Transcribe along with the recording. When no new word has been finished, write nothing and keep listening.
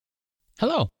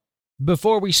Hello.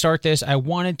 Before we start this, I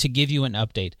wanted to give you an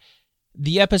update.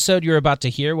 The episode you're about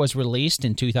to hear was released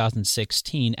in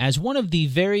 2016 as one of the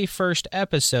very first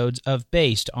episodes of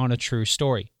Based on a True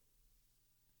Story.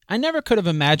 I never could have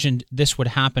imagined this would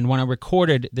happen when I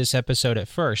recorded this episode at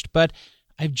first, but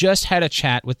I've just had a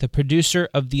chat with the producer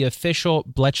of the official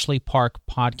Bletchley Park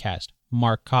podcast,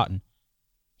 Mark Cotton.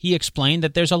 He explained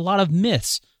that there's a lot of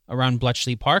myths around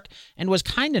Bletchley Park and was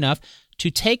kind enough to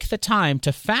take the time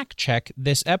to fact-check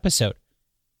this episode.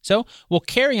 So we'll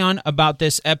carry on about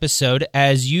this episode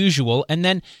as usual, and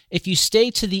then if you stay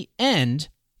to the end,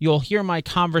 you'll hear my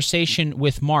conversation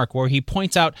with Mark where he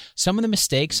points out some of the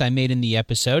mistakes I made in the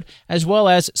episode, as well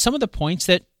as some of the points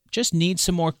that just need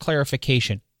some more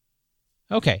clarification.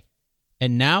 Okay,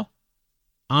 and now,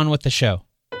 on with the show.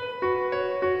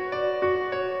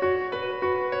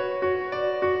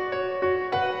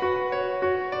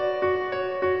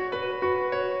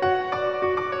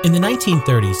 In the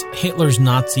 1930s, Hitler's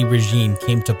Nazi regime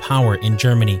came to power in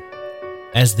Germany.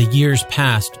 As the years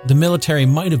passed, the military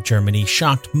might of Germany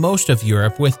shocked most of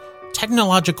Europe with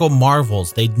technological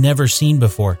marvels they'd never seen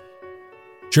before.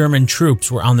 German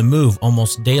troops were on the move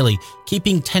almost daily,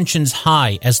 keeping tensions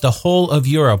high as the whole of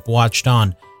Europe watched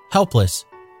on, helpless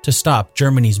to stop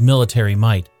Germany's military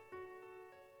might.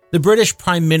 The British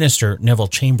Prime Minister, Neville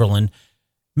Chamberlain,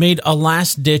 made a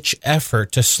last-ditch effort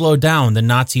to slow down the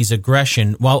Nazis'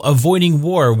 aggression while avoiding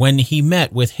war when he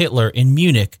met with Hitler in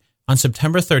Munich on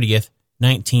September 30th,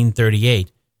 1938.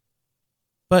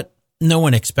 But no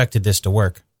one expected this to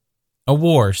work. A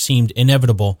war seemed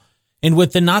inevitable, and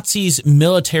with the Nazis'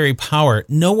 military power,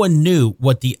 no one knew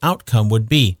what the outcome would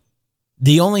be.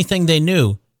 The only thing they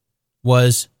knew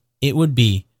was it would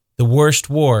be the worst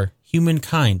war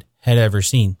humankind had ever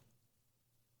seen.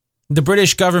 The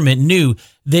British government knew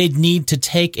they'd need to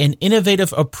take an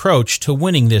innovative approach to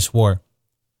winning this war.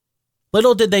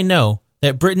 Little did they know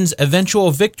that Britain's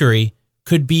eventual victory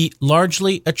could be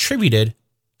largely attributed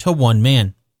to one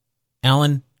man,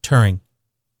 Alan Turing.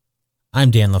 I'm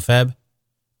Dan Lefebvre,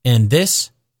 and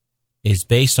this is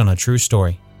Based on a True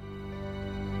Story.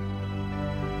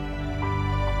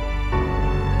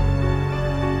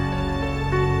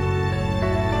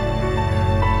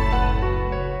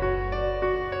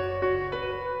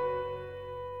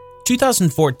 The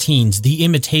 2014's The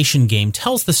Imitation Game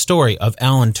tells the story of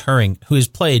Alan Turing, who is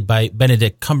played by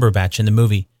Benedict Cumberbatch in the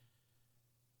movie.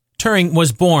 Turing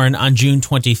was born on June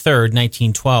 23,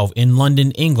 1912, in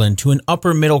London, England, to an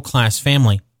upper-middle-class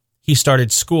family. He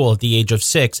started school at the age of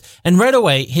 6, and right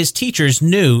away his teachers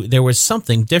knew there was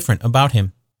something different about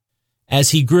him. As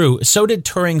he grew, so did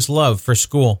Turing's love for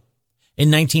school. In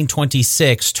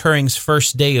 1926, Turing's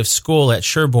first day of school at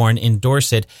Sherborne in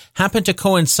Dorset happened to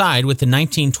coincide with the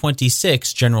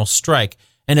 1926 general strike,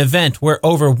 an event where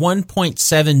over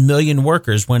 1.7 million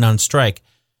workers went on strike.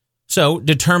 So,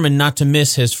 determined not to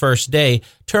miss his first day,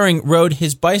 Turing rode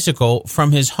his bicycle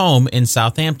from his home in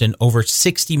Southampton over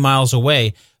 60 miles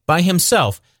away by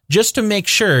himself just to make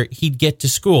sure he'd get to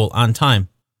school on time.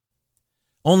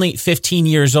 Only 15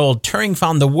 years old, Turing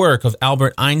found the work of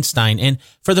Albert Einstein and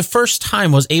for the first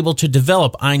time was able to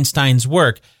develop Einstein's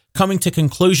work, coming to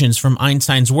conclusions from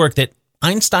Einstein's work that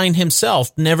Einstein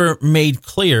himself never made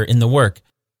clear in the work.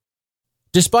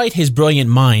 Despite his brilliant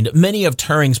mind, many of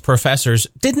Turing's professors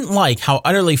didn't like how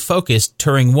utterly focused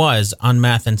Turing was on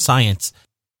math and science.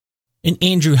 In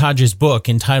Andrew Hodges' book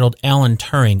entitled Alan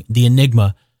Turing, The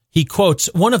Enigma, he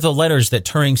quotes one of the letters that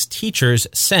Turing's teachers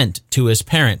sent to his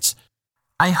parents.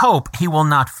 "I hope he will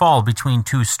not fall between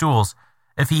two stools.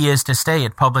 If he is to stay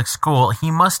at public school, he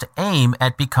must aim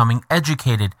at becoming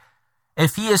educated.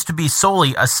 If he is to be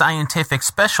solely a scientific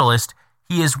specialist,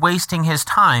 he is wasting his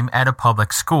time at a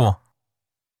public school."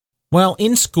 While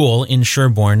in school in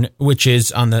Sherborne, which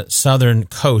is on the southern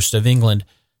coast of England,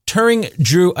 Turing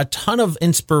drew a ton of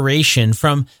inspiration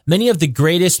from many of the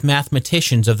greatest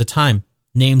mathematicians of the time,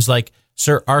 names like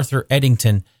Sir Arthur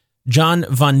Eddington, John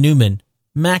von Neumann,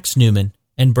 Max Newman,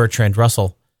 and Bertrand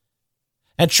Russell.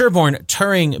 At Sherborne,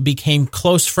 Turing became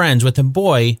close friends with a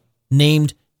boy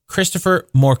named Christopher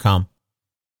Morcom.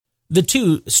 The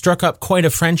two struck up quite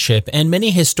a friendship, and many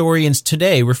historians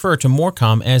today refer to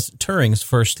Morcom as Turing's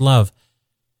first love.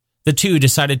 The two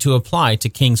decided to apply to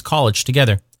King's College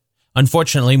together.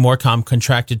 Unfortunately, Morcom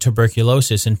contracted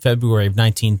tuberculosis in February of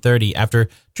 1930 after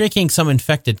drinking some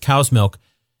infected cow's milk.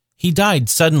 He died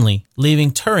suddenly,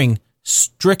 leaving Turing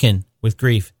stricken with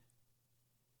grief.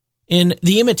 In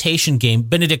The Imitation Game,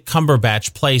 Benedict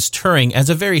Cumberbatch plays Turing as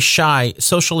a very shy,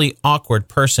 socially awkward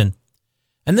person.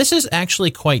 And this is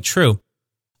actually quite true.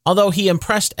 Although he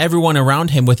impressed everyone around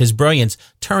him with his brilliance,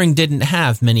 Turing didn't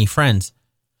have many friends.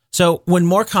 So when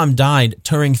Morcom died,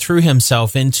 Turing threw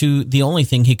himself into the only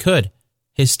thing he could,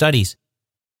 his studies.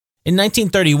 In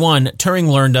 1931,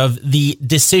 Turing learned of the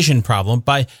decision problem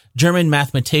by German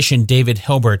mathematician David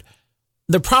Hilbert.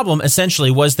 The problem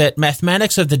essentially was that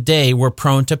mathematics of the day were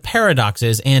prone to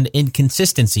paradoxes and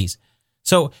inconsistencies.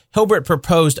 So Hilbert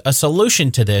proposed a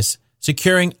solution to this,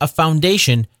 securing a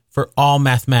foundation for all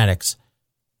mathematics.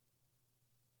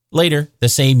 Later, the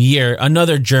same year,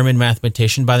 another German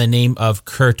mathematician by the name of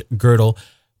Kurt Gödel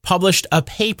published a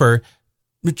paper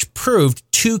which proved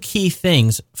two key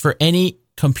things for any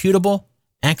computable,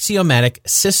 axiomatic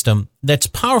system that's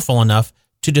powerful enough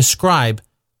to describe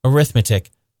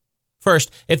arithmetic.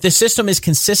 First, if the system is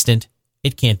consistent,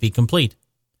 it can't be complete.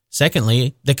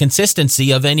 Secondly, the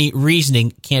consistency of any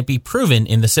reasoning can't be proven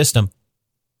in the system.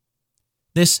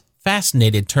 This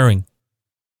fascinated Turing.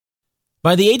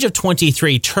 By the age of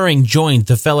 23, Turing joined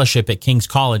the fellowship at King's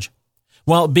College.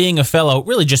 While being a fellow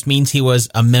really just means he was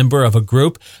a member of a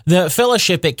group, the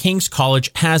fellowship at King's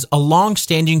College has a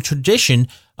long-standing tradition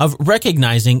of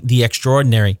recognizing the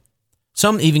extraordinary.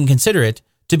 Some even consider it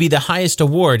to be the highest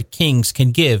award King's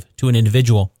can give to an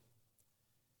individual.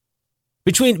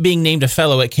 Between being named a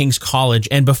fellow at King's College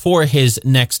and before his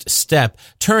next step,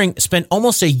 Turing spent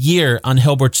almost a year on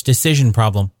Hilbert's decision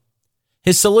problem.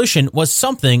 His solution was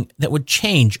something that would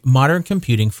change modern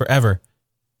computing forever: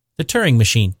 the Turing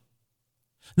machine.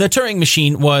 The Turing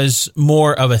machine was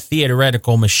more of a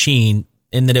theoretical machine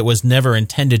in that it was never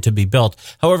intended to be built.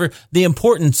 However, the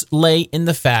importance lay in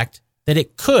the fact that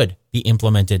it could be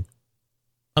implemented.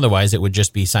 Otherwise, it would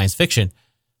just be science fiction.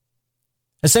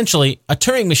 Essentially, a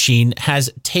Turing machine has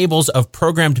tables of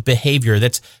programmed behavior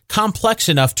that's complex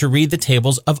enough to read the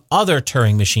tables of other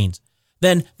Turing machines.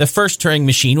 Then the first Turing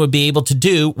machine would be able to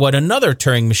do what another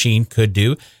Turing machine could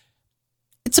do.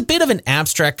 It's a bit of an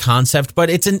abstract concept, but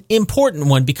it's an important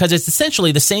one because it's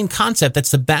essentially the same concept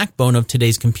that's the backbone of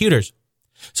today's computers.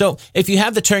 So if you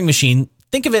have the Turing machine,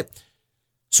 think of it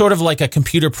sort of like a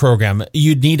computer program.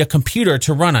 You'd need a computer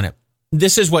to run on it.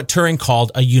 This is what Turing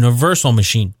called a universal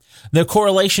machine. The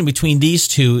correlation between these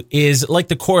two is like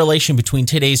the correlation between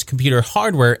today's computer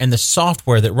hardware and the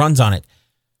software that runs on it.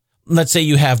 Let's say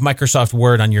you have Microsoft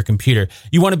Word on your computer.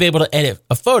 You want to be able to edit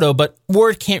a photo, but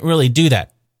Word can't really do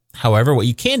that. However, what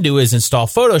you can do is install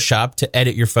Photoshop to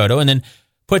edit your photo and then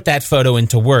put that photo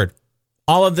into Word.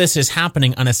 All of this is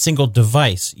happening on a single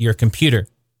device, your computer.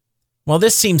 While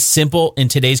this seems simple in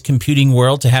today's computing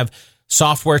world to have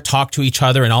software talk to each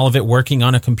other and all of it working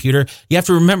on a computer, you have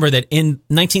to remember that in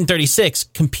 1936,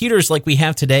 computers like we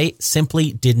have today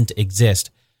simply didn't exist.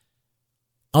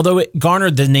 Although it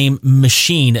garnered the name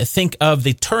machine, think of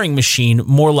the Turing machine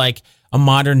more like a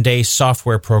modern-day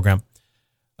software program.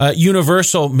 A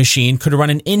universal machine could run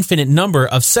an infinite number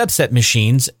of subset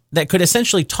machines that could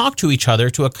essentially talk to each other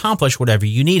to accomplish whatever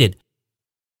you needed.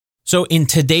 So in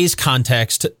today's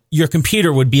context, your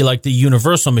computer would be like the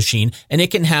universal machine, and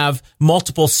it can have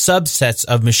multiple subsets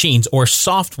of machines or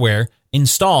software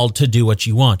installed to do what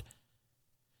you want.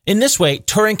 In this way,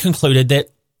 Turing concluded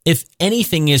that if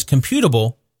anything is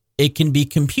computable, it can be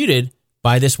computed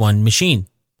by this one machine,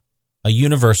 a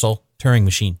universal Turing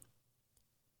machine.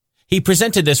 He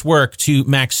presented this work to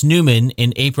Max Newman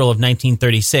in April of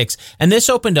 1936, and this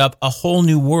opened up a whole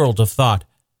new world of thought.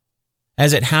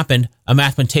 As it happened, a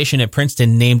mathematician at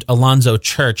Princeton named Alonzo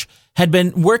Church had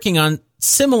been working on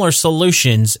similar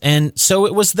solutions, and so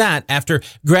it was that, after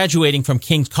graduating from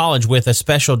King's College with a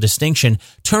special distinction,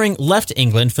 Turing left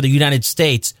England for the United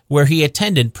States, where he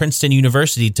attended Princeton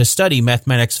University to study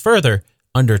mathematics further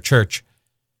under Church.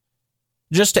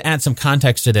 Just to add some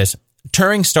context to this,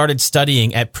 Turing started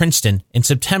studying at Princeton in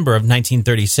September of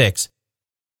 1936.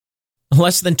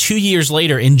 Less than 2 years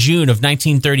later, in June of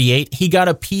 1938, he got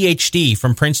a PhD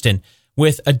from Princeton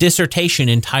with a dissertation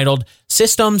entitled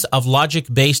Systems of Logic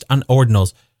Based on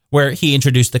Ordinals, where he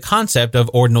introduced the concept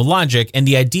of ordinal logic and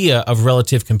the idea of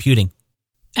relative computing.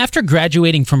 After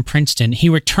graduating from Princeton, he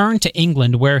returned to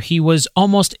England, where he was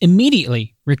almost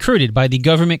immediately recruited by the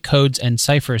Government Codes and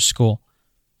Ciphers School.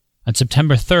 On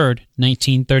September 3rd,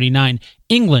 1939,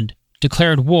 England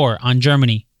declared war on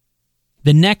Germany.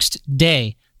 The next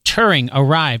day, Turing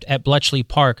arrived at Bletchley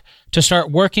Park to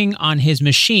start working on his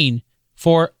machine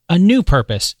for a new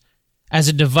purpose, as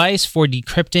a device for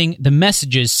decrypting the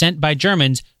messages sent by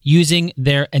Germans using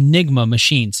their Enigma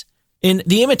machines. In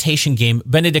The Imitation Game,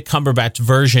 Benedict Cumberbatch's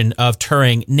version of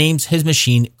Turing names his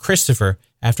machine Christopher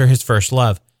after his first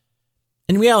love.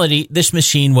 In reality, this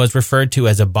machine was referred to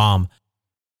as a bomb.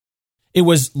 It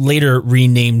was later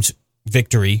renamed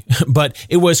Victory, but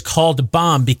it was called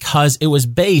Bomb because it was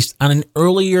based on an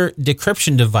earlier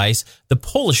decryption device the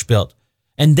Polish built,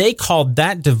 and they called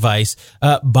that device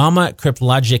Bomba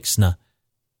Kryptologiczna.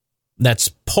 That's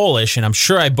Polish, and I'm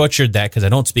sure I butchered that because I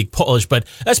don't speak Polish, but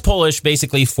that's Polish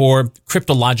basically for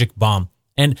cryptologic bomb.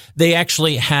 And they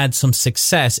actually had some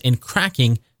success in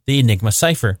cracking the Enigma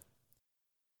cipher.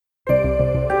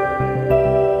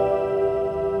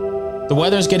 The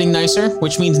weather's getting nicer,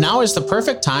 which means now is the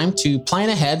perfect time to plan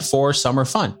ahead for summer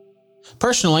fun.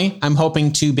 Personally, I'm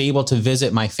hoping to be able to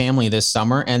visit my family this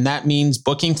summer, and that means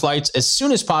booking flights as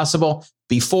soon as possible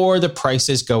before the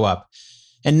prices go up.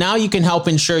 And now you can help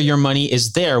ensure your money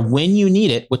is there when you need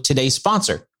it with today's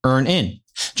sponsor, EarnIn.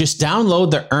 Just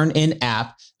download the EarnIn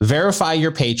app, verify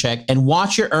your paycheck, and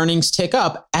watch your earnings tick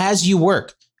up as you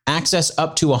work. Access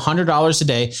up to $100 a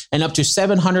day and up to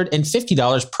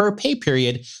 $750 per pay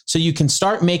period so you can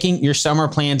start making your summer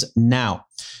plans now.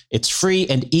 It's free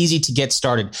and easy to get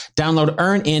started. Download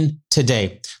EarnIn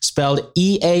today, spelled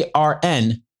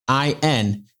EARNIN,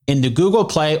 in the Google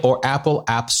Play or Apple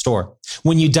App Store.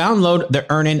 When you download the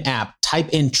EarnIn app, type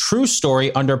in True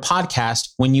Story under podcast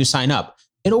when you sign up.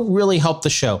 It'll really help the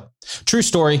show. True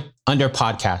Story under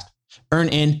podcast.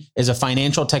 EarnIn is a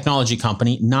financial technology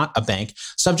company, not a bank,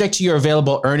 subject to your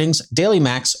available earnings, daily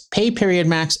max, pay period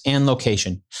max, and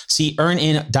location. See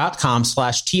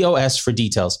earnin.com/TOS for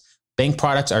details. Bank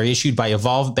products are issued by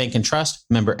Evolve Bank and Trust,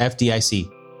 member FDIC.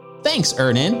 Thanks,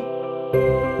 EarnIn.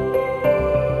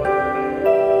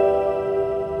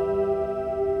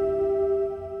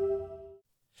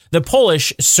 The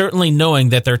Polish, certainly knowing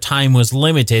that their time was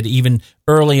limited even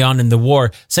early on in the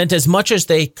war, sent as much as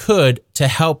they could to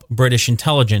help British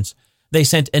intelligence. They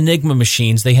sent Enigma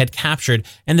machines they had captured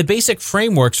and the basic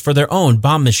frameworks for their own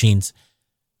bomb machines.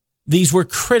 These were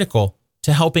critical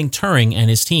to helping Turing and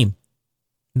his team.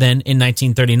 Then, in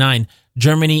 1939,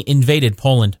 Germany invaded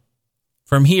Poland.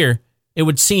 From here, it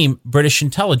would seem British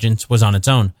intelligence was on its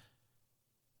own.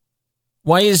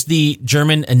 Why is the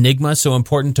German Enigma so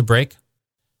important to break?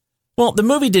 Well, the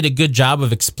movie did a good job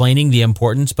of explaining the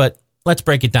importance, but let's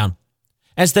break it down.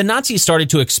 As the Nazis started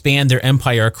to expand their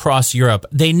empire across Europe,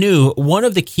 they knew one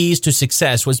of the keys to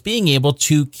success was being able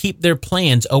to keep their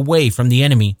plans away from the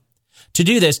enemy. To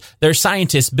do this, their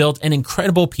scientists built an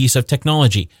incredible piece of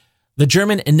technology. The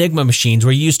German Enigma machines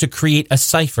were used to create a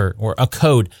cipher or a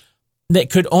code that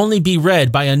could only be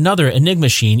read by another Enigma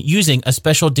machine using a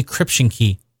special decryption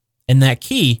key, and that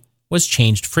key was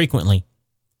changed frequently.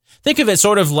 Think of it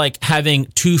sort of like having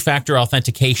two-factor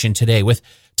authentication today. With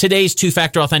today's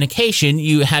two-factor authentication,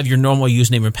 you have your normal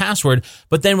username and password,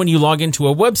 but then when you log into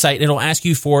a website, it'll ask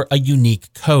you for a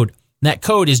unique code. That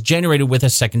code is generated with a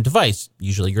second device,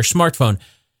 usually your smartphone.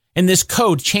 And this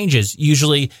code changes,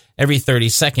 usually every 30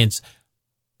 seconds.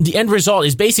 The end result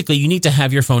is basically you need to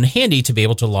have your phone handy to be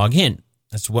able to log in.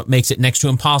 That's what makes it next to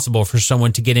impossible for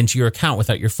someone to get into your account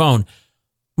without your phone.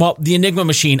 Well, the Enigma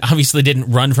machine obviously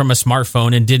didn't run from a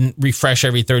smartphone and didn't refresh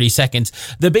every 30 seconds.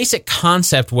 The basic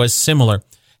concept was similar.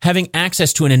 Having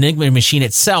access to an Enigma machine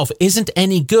itself isn't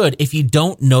any good if you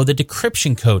don't know the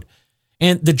decryption code.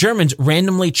 And the Germans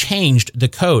randomly changed the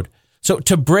code. So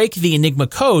to break the Enigma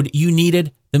code, you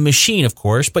needed the machine, of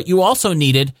course, but you also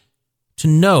needed to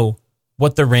know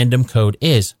what the random code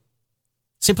is.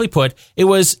 Simply put, it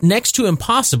was next to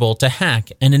impossible to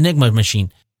hack an Enigma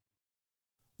machine.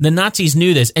 The Nazis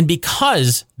knew this, and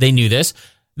because they knew this,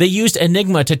 they used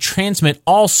Enigma to transmit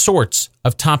all sorts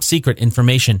of top-secret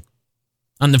information.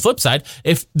 On the flip side,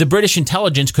 if the British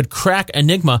intelligence could crack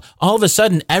Enigma, all of a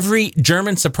sudden every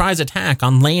German surprise attack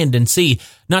on land and sea,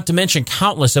 not to mention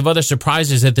countless of other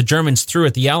surprises that the Germans threw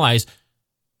at the Allies,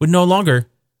 would no longer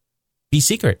be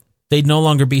secret. They'd no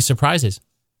longer be surprises.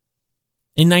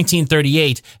 In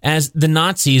 1938, as the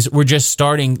Nazis were just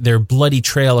starting their bloody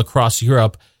trail across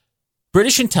Europe,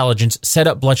 British intelligence set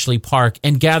up Bletchley Park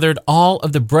and gathered all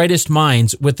of the brightest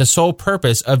minds with the sole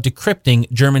purpose of decrypting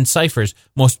German ciphers,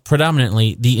 most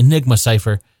predominantly the Enigma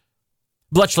cipher.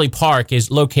 Bletchley Park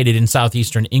is located in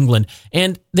southeastern England,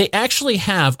 and they actually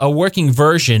have a working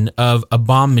version of a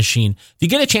bomb machine. If you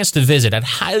get a chance to visit, I'd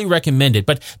highly recommend it,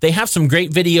 but they have some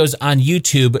great videos on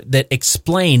YouTube that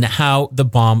explain how the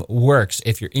bomb works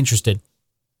if you're interested.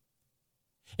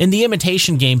 In The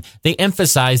Imitation Game, they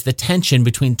emphasize the tension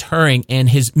between Turing and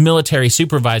his military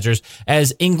supervisors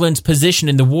as England's position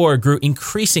in the war grew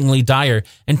increasingly dire,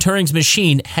 and Turing's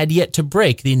machine had yet to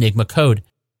break the Enigma code.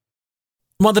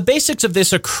 While the basics of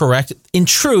this are correct, in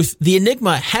truth, the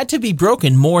Enigma had to be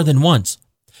broken more than once.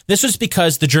 This was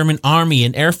because the German Army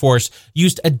and Air Force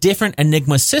used a different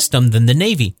Enigma system than the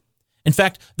Navy. In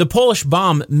fact, the Polish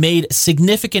bomb made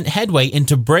significant headway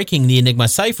into breaking the Enigma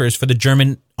ciphers for the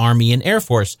German Army and Air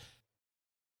Force.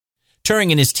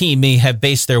 Turing and his team may have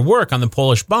based their work on the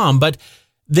Polish bomb, but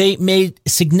They made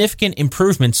significant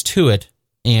improvements to it,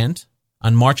 and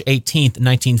on March 18,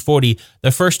 1940,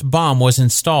 the first bomb was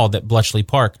installed at Bletchley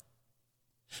Park.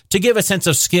 To give a sense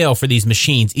of scale for these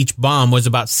machines, each bomb was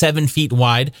about 7 feet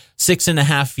wide,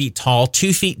 6.5 feet tall,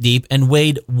 2 feet deep, and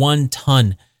weighed 1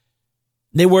 ton.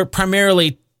 They were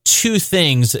primarily two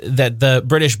things that the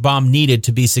British bomb needed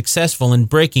to be successful in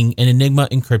breaking an Enigma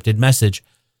encrypted message.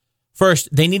 First,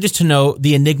 they needed to know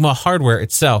the Enigma hardware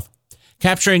itself.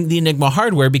 Capturing the Enigma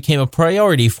hardware became a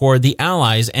priority for the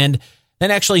Allies, and that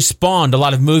actually spawned a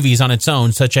lot of movies on its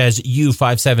own, such as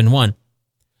U-571.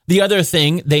 The other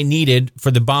thing they needed for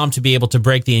the bomb to be able to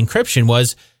break the encryption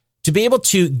was to be able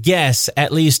to guess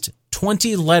at least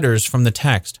 20 letters from the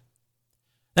text.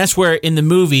 That's where in the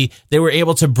movie they were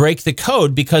able to break the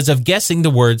code because of guessing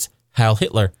the words Heil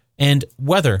Hitler and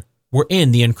weather were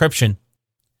in the encryption.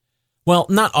 Well,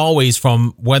 not always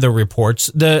from weather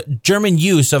reports. The German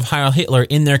use of Heil Hitler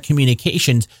in their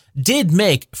communications did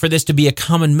make for this to be a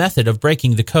common method of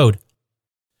breaking the code.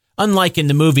 Unlike in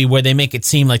the movie where they make it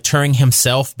seem like Turing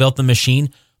himself built the machine,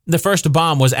 the first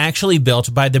bomb was actually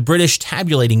built by the British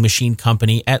Tabulating Machine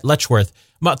Company at Letchworth,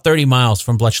 about 30 miles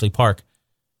from Bletchley Park.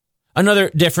 Another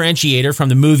differentiator from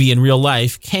the movie in real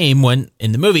life came when,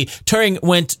 in the movie, Turing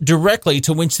went directly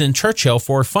to Winston Churchill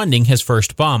for funding his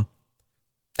first bomb.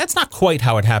 That's not quite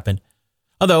how it happened.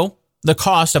 Although, the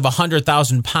cost of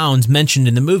 £100,000 mentioned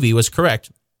in the movie was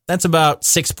correct. That's about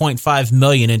 $6.5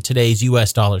 million in today's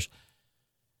US dollars.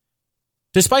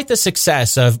 Despite the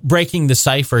success of breaking the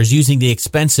ciphers using the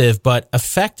expensive but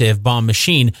effective bomb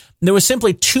machine, there was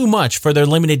simply too much for their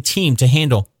limited team to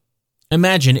handle.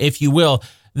 Imagine, if you will,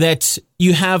 that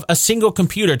you have a single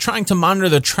computer trying to monitor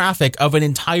the traffic of an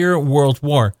entire world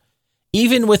war.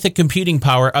 Even with the computing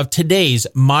power of today's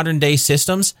modern-day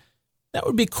systems, that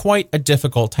would be quite a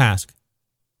difficult task.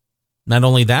 Not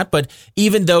only that, but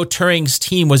even though Turing's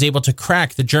team was able to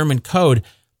crack the German code,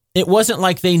 it wasn't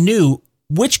like they knew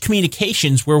which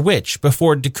communications were which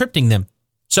before decrypting them.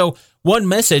 So one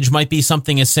message might be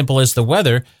something as simple as the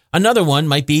weather, another one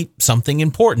might be something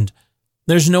important.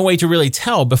 There's no way to really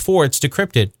tell before it's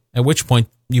decrypted, at which point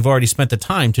you've already spent the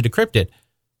time to decrypt it.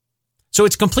 So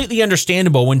it's completely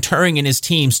understandable when Turing and his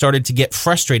team started to get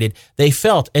frustrated. They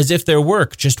felt as if their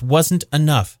work just wasn't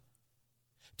enough.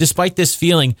 Despite this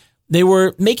feeling, they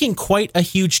were making quite a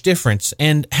huge difference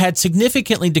and had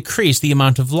significantly decreased the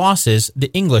amount of losses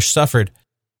the English suffered.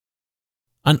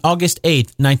 On August 8,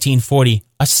 1940,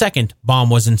 a second bomb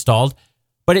was installed,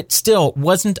 but it still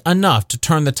wasn't enough to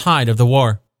turn the tide of the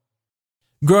war.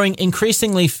 Growing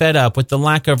increasingly fed up with the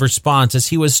lack of response as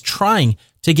he was trying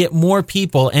to get more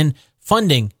people and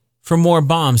funding for more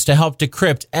bombs to help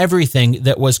decrypt everything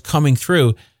that was coming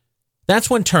through, that's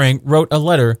when Turing wrote a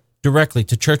letter directly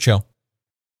to Churchill.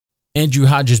 Andrew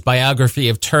Hodges' biography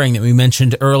of Turing that we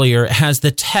mentioned earlier has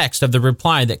the text of the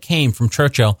reply that came from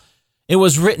Churchill. It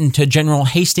was written to General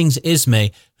Hastings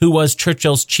Ismay, who was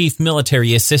Churchill's chief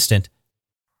military assistant.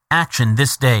 Action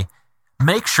this day.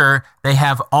 Make sure they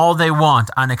have all they want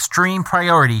on extreme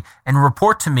priority and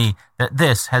report to me that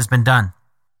this has been done.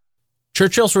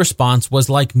 Churchill's response was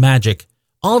like magic.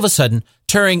 All of a sudden,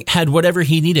 Turing had whatever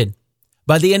he needed.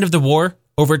 By the end of the war,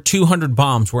 over 200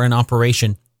 bombs were in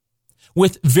operation.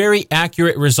 With very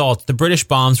accurate results, the British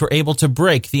bombs were able to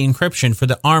break the encryption for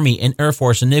the Army and Air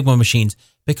Force Enigma machines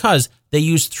because they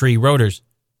used 3 rotors.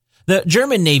 The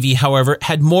German Navy, however,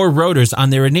 had more rotors on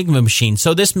their Enigma machine,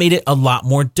 so this made it a lot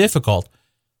more difficult.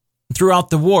 Throughout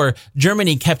the war,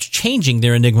 Germany kept changing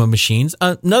their Enigma machines,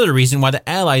 another reason why the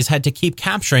Allies had to keep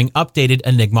capturing updated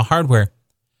Enigma hardware.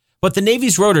 But the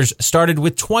Navy's rotors started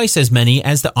with twice as many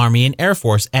as the Army and Air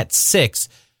Force at 6.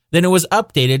 Then it was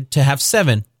updated to have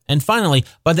 7. And finally,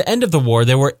 by the end of the war,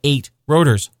 there were 8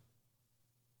 rotors.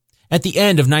 At the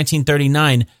end of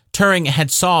 1939, Turing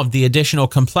had solved the additional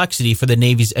complexity for the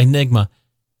Navy's Enigma,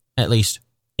 at least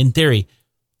in theory.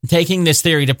 Taking this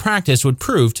theory to practice would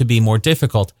prove to be more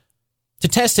difficult. To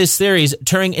test his theories,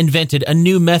 Turing invented a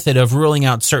new method of ruling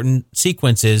out certain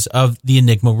sequences of the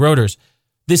Enigma rotors.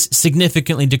 This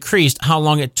significantly decreased how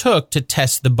long it took to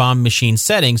test the bomb machine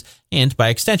settings and, by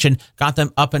extension, got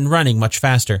them up and running much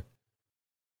faster.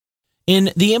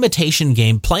 In The Imitation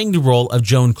Game, playing the role of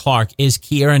Joan Clark is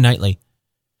Keira Knightley.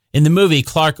 In the movie,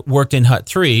 Clark worked in Hut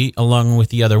 3 along with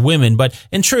the other women, but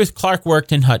in truth, Clark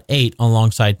worked in Hut 8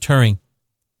 alongside Turing.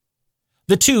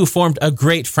 The two formed a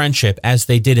great friendship as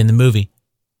they did in the movie.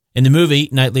 In the movie,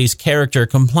 Knightley's character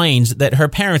complains that her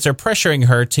parents are pressuring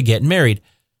her to get married.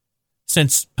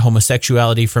 Since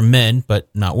homosexuality for men, but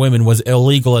not women, was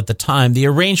illegal at the time, the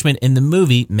arrangement in the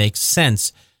movie makes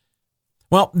sense.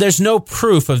 Well, there's no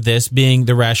proof of this being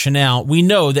the rationale. We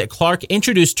know that Clark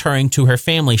introduced Turing to her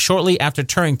family shortly after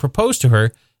Turing proposed to her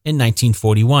in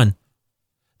 1941.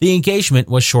 The engagement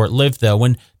was short-lived, though,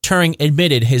 when Turing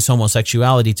admitted his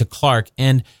homosexuality to Clark,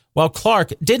 and while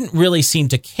Clark didn't really seem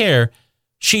to care,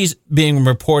 she's being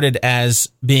reported as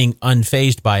being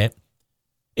unfazed by it.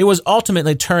 It was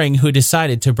ultimately Turing who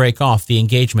decided to break off the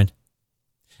engagement.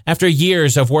 After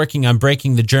years of working on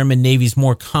breaking the German Navy's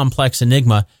more complex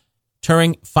enigma,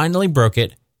 Turing finally broke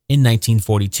it in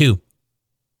 1942.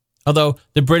 Although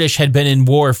the British had been in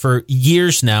war for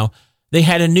years now, they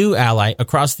had a new ally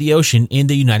across the ocean in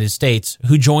the United States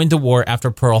who joined the war after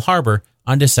Pearl Harbor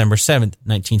on December 7,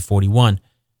 1941.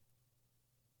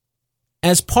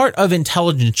 As part of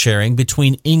intelligence sharing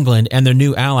between England and their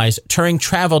new allies, Turing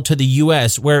traveled to the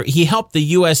U.S., where he helped the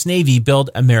U.S. Navy build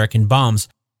American bombs.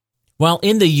 While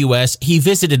in the U.S., he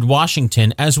visited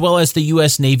Washington as well as the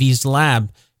U.S. Navy's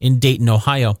lab in Dayton,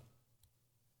 Ohio.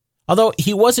 Although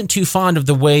he wasn't too fond of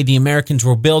the way the Americans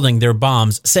were building their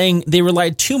bombs, saying they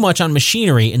relied too much on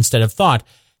machinery instead of thought,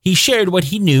 he shared what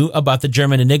he knew about the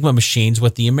German Enigma machines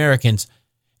with the Americans.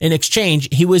 In exchange,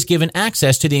 he was given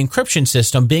access to the encryption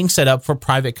system being set up for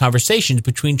private conversations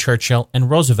between Churchill and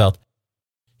Roosevelt.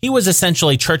 He was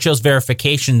essentially Churchill's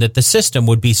verification that the system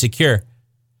would be secure.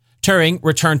 Turing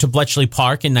returned to Bletchley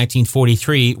Park in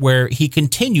 1943, where he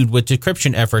continued with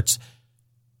decryption efforts.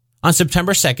 On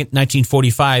September 2,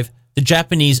 1945, the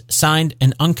Japanese signed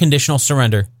an unconditional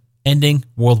surrender, ending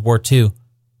World War II.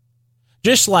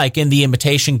 Just like in The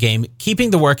Imitation Game,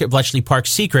 keeping the work at Bletchley Park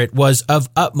secret was of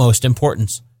utmost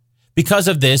importance. Because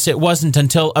of this, it wasn't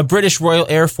until a British Royal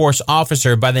Air Force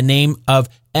officer by the name of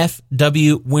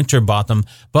F.W. Winterbottom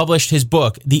published his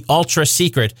book, The Ultra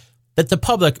Secret, that the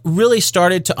public really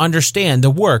started to understand the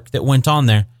work that went on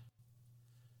there.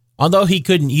 Although he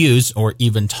couldn't use, or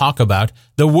even talk about,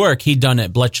 the work he'd done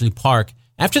at Bletchley Park,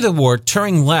 after the war,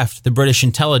 Turing left the British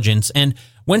intelligence and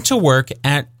went to work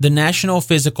at the National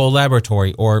Physical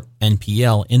Laboratory, or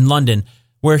NPL, in London,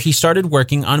 where he started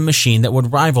working on a machine that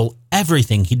would rival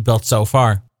everything he'd built so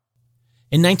far.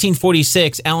 In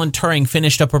 1946, Alan Turing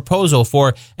finished a proposal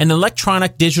for an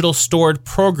electronic digital stored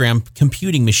program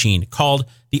computing machine called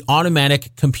the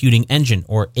Automatic Computing Engine,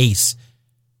 or ACE.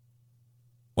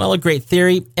 Well, a great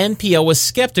theory, NPL was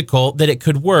skeptical that it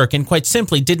could work and quite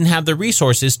simply didn't have the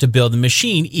resources to build the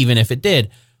machine even if it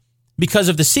did. Because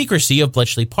of the secrecy of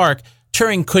Bletchley Park,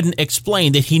 Turing couldn't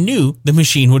explain that he knew the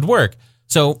machine would work.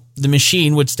 So the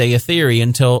machine would stay a theory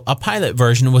until a pilot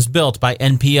version was built by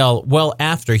NPL well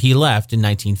after he left in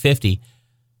 1950.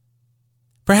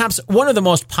 Perhaps one of the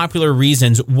most popular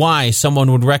reasons why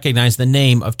someone would recognize the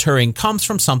name of Turing comes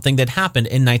from something that happened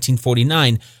in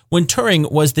 1949 when Turing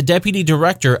was the deputy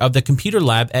director of the computer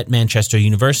lab at Manchester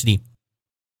University.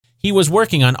 He was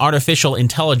working on artificial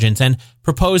intelligence and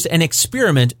proposed an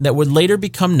experiment that would later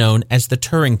become known as the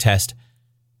Turing test.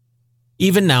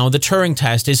 Even now, the Turing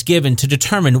test is given to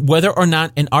determine whether or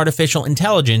not an artificial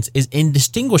intelligence is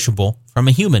indistinguishable from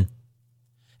a human.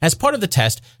 As part of the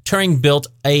test, Turing built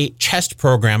a chess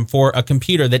program for a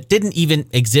computer that didn't even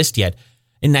exist yet.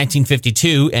 In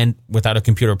 1952, and without a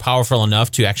computer powerful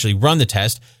enough to actually run the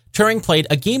test, Turing played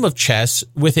a game of chess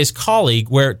with his colleague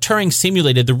where Turing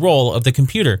simulated the role of the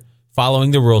computer, following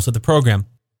the rules of the program.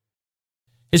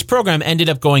 His program ended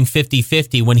up going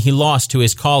 50-50 when he lost to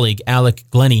his colleague, Alec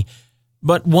Glennie,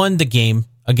 but won the game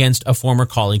against a former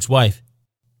colleague's wife.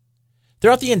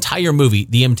 Throughout the entire movie,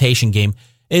 The Imitation Game,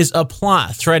 is a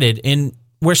plot threaded in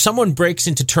where someone breaks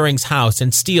into Turing's house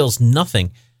and steals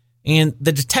nothing, and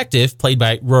the detective, played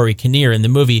by Rory Kinnear in the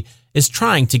movie, is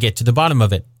trying to get to the bottom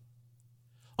of it.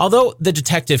 Although the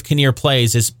detective Kinnear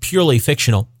plays is purely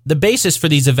fictional, the basis for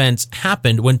these events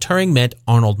happened when Turing met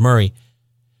Arnold Murray.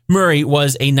 Murray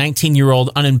was a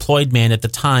 19-year-old unemployed man at the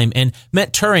time and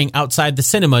met Turing outside the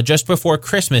cinema just before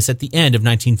Christmas at the end of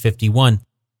 1951.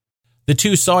 The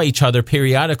two saw each other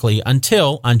periodically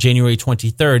until, on January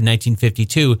 23,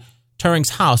 1952, Turing's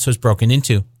house was broken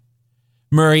into.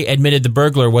 Murray admitted the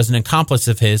burglar was an accomplice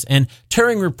of his, and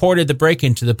Turing reported the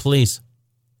break-in to the police.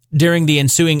 During the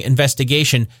ensuing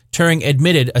investigation, Turing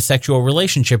admitted a sexual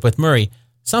relationship with Murray,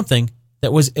 something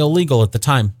that was illegal at the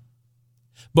time.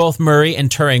 Both Murray and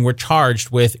Turing were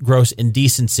charged with gross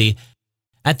indecency.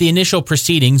 At the initial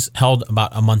proceedings, held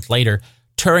about a month later,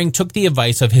 Turing took the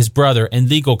advice of his brother and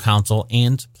legal counsel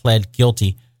and pled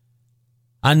guilty.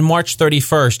 On March 31,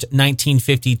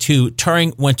 1952,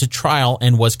 Turing went to trial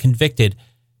and was convicted.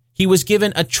 He was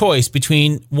given a choice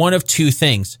between one of two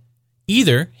things.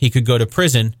 Either he could go to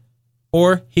prison,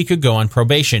 or he could go on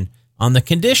probation, on the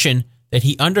condition that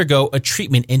he undergo a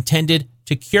treatment intended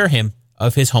to cure him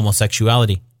of his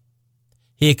homosexuality.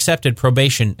 he accepted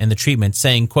probation and the treatment,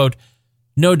 saying, quote,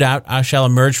 "No doubt I shall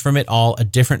emerge from it all a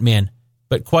different man,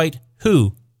 but quite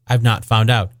who I've not found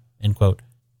out," end quote.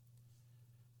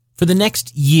 For the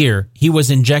next year, he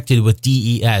was injected with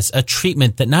DES, a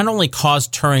treatment that not only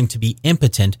caused Turing to be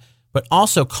impotent, but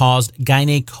also caused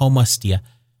gynecomastia.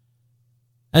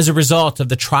 As a result of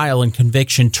the trial and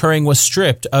conviction, Turing was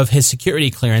stripped of his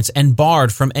security clearance and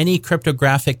barred from any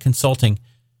cryptographic consulting.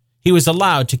 He was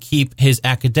allowed to keep his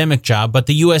academic job, but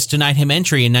the U.S. denied him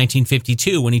entry in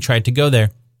 1952 when he tried to go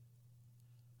there.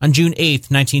 On June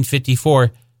 8,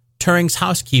 1954, Turing's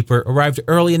housekeeper arrived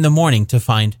early in the morning to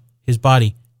find his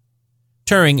body.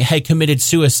 Turing had committed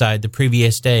suicide the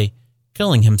previous day,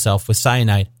 killing himself with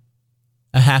cyanide.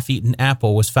 A half-eaten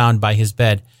apple was found by his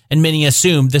bed, and many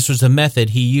assumed this was the method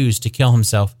he used to kill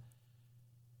himself.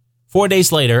 4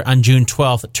 days later, on June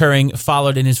 12th, Turing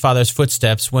followed in his father's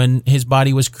footsteps when his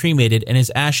body was cremated and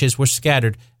his ashes were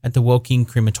scattered at the Woking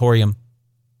crematorium.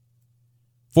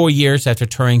 4 years after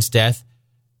Turing's death,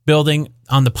 building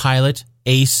on the pilot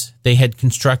ACE they had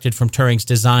constructed from Turing's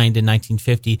design in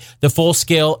 1950, the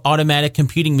full-scale automatic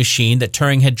computing machine that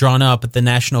Turing had drawn up at the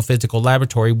National Physical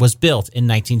Laboratory was built in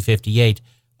 1958,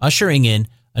 ushering in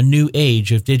a new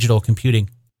age of digital computing.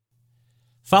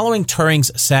 Following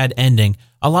Turing's sad ending,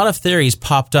 a lot of theories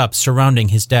popped up surrounding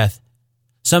his death.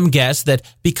 Some guessed that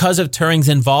because of Turing's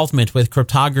involvement with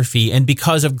cryptography and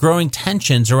because of growing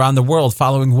tensions around the world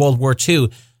following World War II,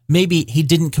 maybe he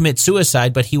didn't commit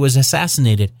suicide, but he was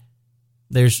assassinated.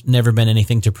 There's never been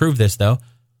anything to prove this, though.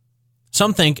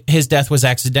 Some think his death was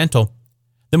accidental.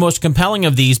 The most compelling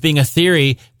of these being a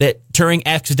theory that Turing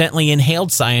accidentally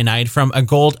inhaled cyanide from a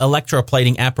gold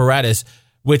electroplating apparatus,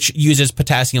 which uses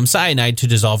potassium cyanide to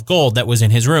dissolve gold that was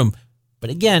in his room. But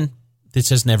again, this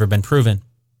has never been proven.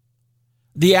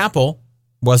 The apple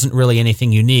wasn't really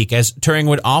anything unique, as Turing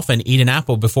would often eat an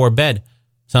apple before bed,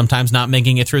 sometimes not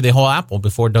making it through the whole apple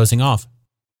before dozing off.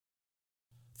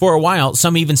 For a while,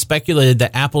 some even speculated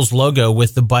that Apple's logo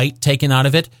with the bite taken out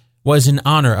of it was in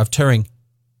honor of Turing.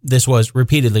 This was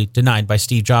repeatedly denied by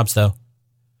Steve Jobs, though.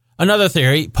 Another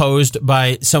theory posed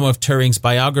by some of Turing's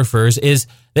biographers is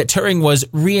that Turing was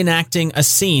reenacting a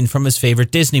scene from his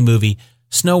favorite Disney movie,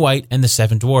 Snow White and the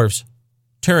Seven Dwarfs.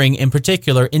 Turing, in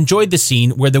particular, enjoyed the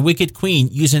scene where the Wicked Queen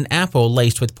used an apple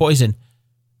laced with poison,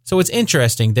 so it's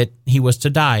interesting that he was to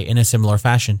die in a similar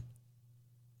fashion.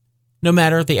 No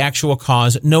matter the actual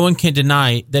cause, no one can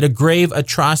deny that a grave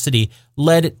atrocity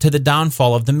led to the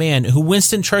downfall of the man who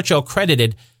Winston Churchill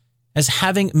credited as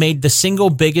having made the single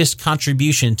biggest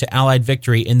contribution to Allied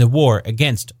victory in the war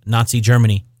against Nazi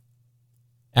Germany.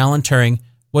 Alan Turing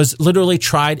was literally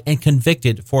tried and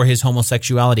convicted for his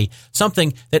homosexuality,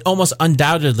 something that almost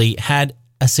undoubtedly had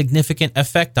a significant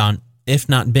effect on, if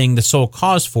not being the sole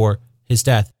cause for, his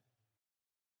death.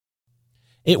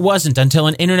 It wasn't until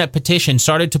an internet petition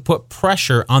started to put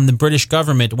pressure on the British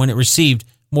government when it received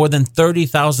more than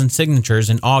 30,000 signatures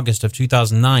in August of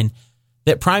 2009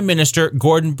 that Prime Minister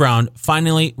Gordon Brown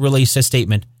finally released a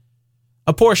statement.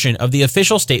 A portion of the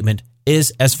official statement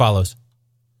is as follows.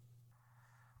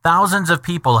 Thousands of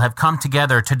people have come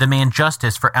together to demand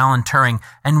justice for Alan Turing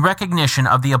and recognition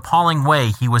of the appalling way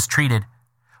he was treated.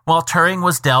 While Turing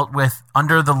was dealt with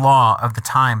under the law of the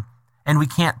time, and we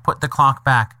can't put the clock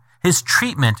back, his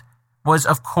treatment was,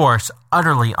 of course,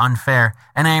 utterly unfair,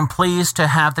 and I am pleased to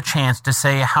have the chance to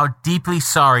say how deeply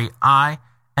sorry I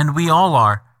and we all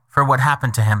are for what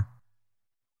happened to him.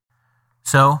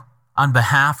 So, on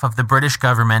behalf of the British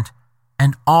government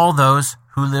and all those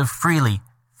who live freely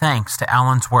thanks to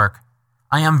Alan's work,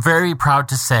 I am very proud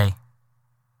to say,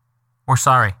 we're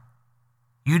sorry.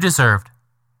 You deserved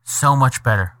so much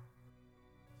better.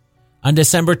 On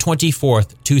December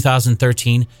 24th,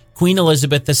 2013, Queen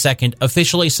Elizabeth II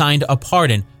officially signed a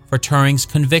pardon for Turing's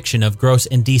conviction of gross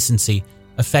indecency,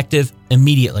 effective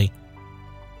immediately.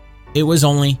 It was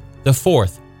only the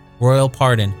fourth royal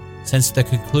pardon since the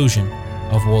conclusion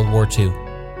of World War II.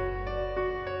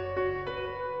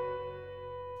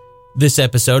 This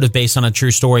episode of Based on a True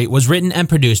Story was written and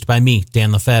produced by me,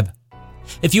 Dan Lefebvre.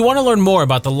 If you want to learn more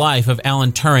about the life of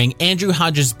Alan Turing, Andrew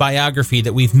Hodges' biography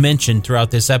that we've mentioned throughout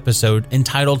this episode,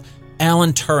 entitled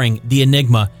Alan Turing, The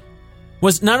Enigma,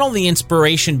 was not only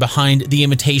inspiration behind the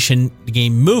Imitation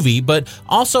Game movie, but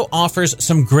also offers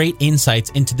some great insights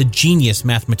into the genius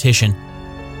mathematician.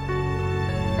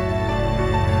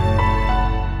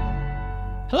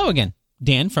 Hello again,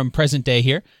 Dan from Present Day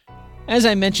here. As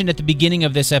I mentioned at the beginning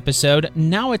of this episode,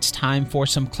 now it's time for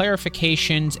some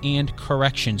clarifications and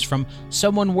corrections from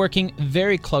someone working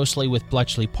very closely with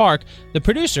Bletchley Park, the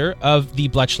producer of the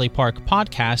Bletchley Park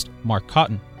podcast, Mark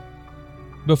Cotton.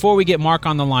 Before we get Mark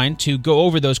on the line to go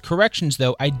over those corrections,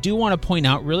 though, I do want to point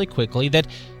out really quickly that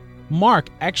Mark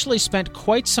actually spent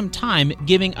quite some time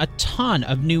giving a ton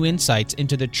of new insights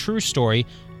into the true story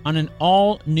on an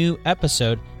all-new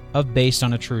episode of Based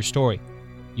on a True Story.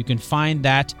 You can find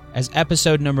that as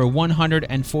episode number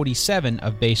 147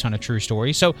 of Based on a True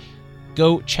Story, so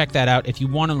go check that out if you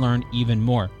want to learn even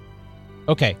more.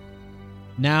 Okay,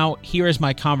 now here is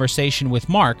my conversation with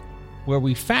Mark, where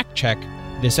we fact-check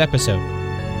this episode.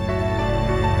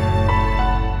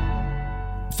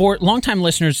 For longtime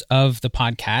listeners of the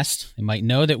podcast, they might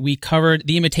know that we covered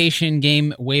The Imitation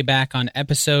Game way back on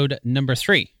episode number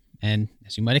 3. And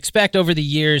as you might expect, over the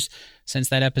years since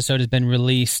that episode has been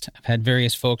released, I've had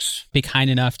various folks be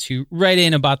kind enough to write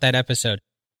in about that episode.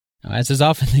 Now, as is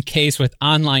often the case with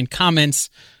online comments,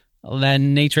 the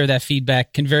nature of that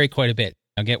feedback can vary quite a bit.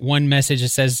 I'll get one message that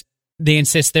says they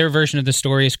insist their version of the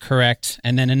story is correct,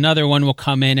 and then another one will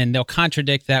come in and they'll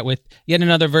contradict that with yet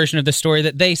another version of the story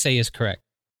that they say is correct.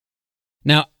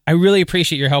 Now, I really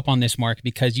appreciate your help on this, Mark,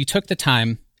 because you took the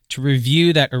time to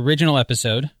review that original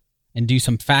episode and do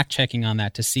some fact-checking on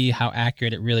that to see how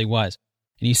accurate it really was.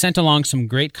 And you sent along some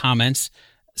great comments.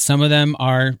 Some of them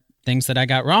are things that I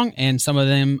got wrong, and some of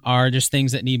them are just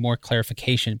things that need more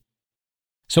clarification.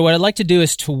 So what I'd like to do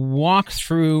is to walk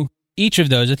through each of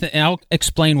those. And I'll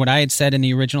explain what I had said in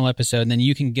the original episode, and then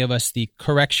you can give us the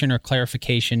correction or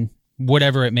clarification,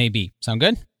 whatever it may be. Sound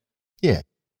good? Yeah.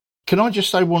 Can I just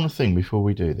say one thing before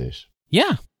we do this?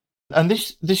 Yeah. And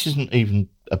this isn't even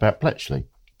about Bletchley.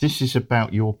 This is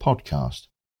about your podcast.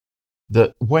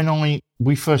 That when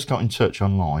we first got in touch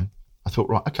online, I thought,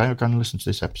 right, okay, I'm going to listen to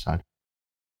this episode.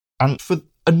 And for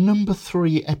a number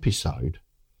 3 episode,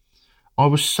 I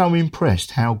was so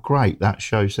impressed how great that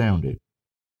show sounded.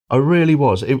 I really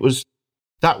was.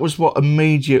 That was what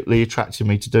immediately attracted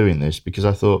me to doing this, because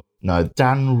I thought, no,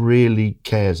 Dan really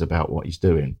cares about what he's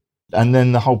doing. And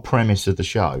then the whole premise of the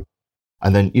show,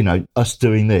 and then, us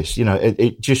doing this,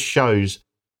 it just shows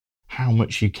how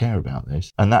much you care about this.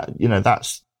 And that,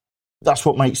 that's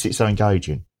what makes it so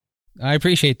engaging. I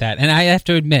appreciate that. And I have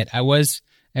to admit, it was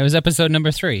episode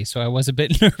number 3, so I was a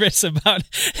bit nervous about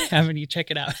having you check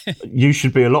it out. You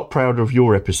should be a lot prouder of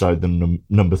your episode than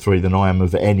number 3 than I am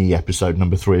of any episode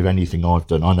number 3 of anything I've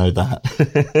done. I know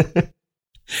that.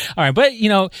 All right. But,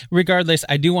 regardless,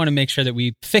 I do want to make sure that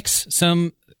we fix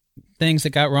some things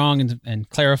that got wrong and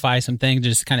clarify some things,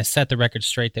 just kind of set the record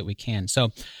straight that we can.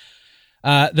 So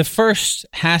the first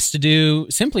has to do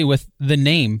simply with the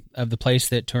name of the place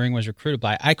that Turing was recruited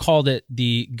by. I called it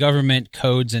the Government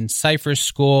Codes and Ciphers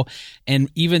School.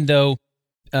 And even though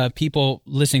people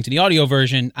listening to the audio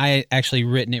version, I actually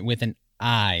written it with an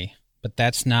I, but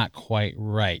that's not quite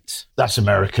right. That's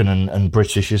American and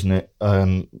British, isn't it?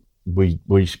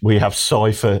 We have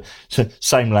cipher,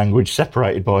 same language,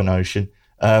 separated by an ocean.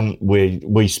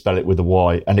 We spell it with a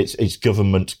Y, and it's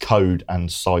Government Code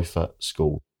and Cipher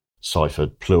School. Cipher,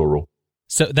 plural.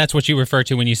 So that's what you refer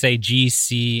to when you say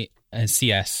GC and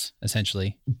CS,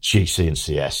 essentially? GC and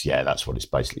CS, yeah, that's what it's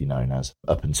basically known as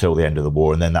up until the end of the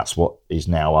war, and then that's what is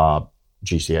now our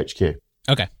GCHQ.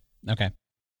 Okay.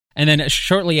 And then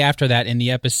shortly after that in the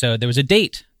episode, there was a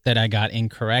date that I got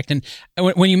incorrect. And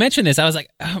when you mentioned this, I was like,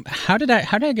 how did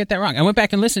I get that wrong? I went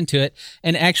back and listened to it,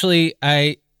 and actually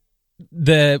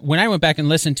when I went back and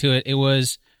listened to it, it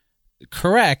was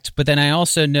correct, but then I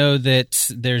also know that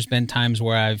there's been times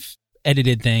where I've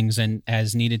edited things and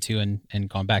as needed to and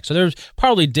gone back. So there's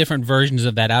probably different versions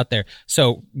of that out there.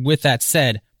 So with that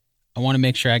said, I want to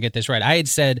make sure I get this right. I had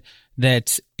said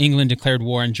that England declared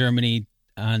war on Germany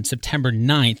on September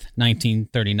 9th,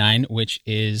 1939, which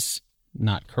is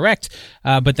not correct.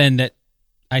 But then that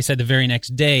I said the very next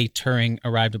day, Turing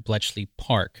arrived at Bletchley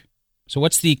Park. So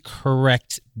what's the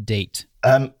correct date?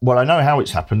 Well, I know how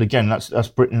it's happened. Again, that's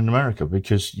Britain and America,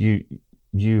 because you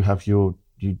have you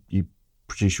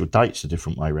produce your dates a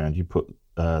different way around. You put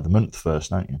the month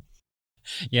first, don't you?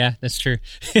 Yeah, that's true.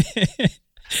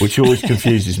 Which always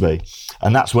confuses me.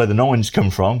 And that's where the 9s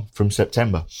come from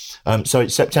September. So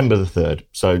it's September the 3rd.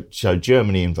 So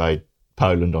Germany invade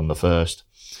Poland on the 1st.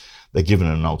 They're given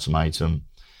an ultimatum.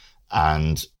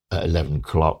 And at 11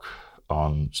 o'clock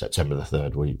on September the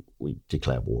 3rd, we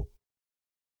declare war.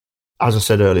 As I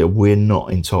said earlier, we're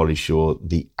not entirely sure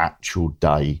the actual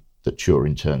day that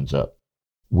Turing turns up.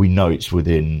 We know it's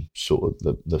within sort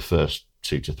of the first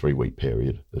 2 to 3 week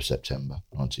period of September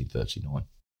 1939.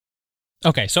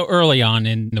 Okay, so early on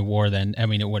in the war then, I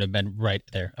mean, it would have been right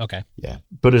there. Okay. Yeah.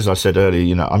 But as I said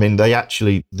earlier,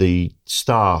 the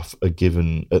staff are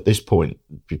given, at this point,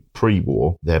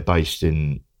 pre-war, they're based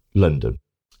in London,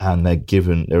 and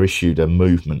they're issued a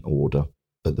movement order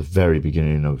at the very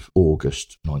beginning of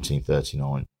August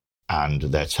 1939, and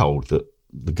they're told that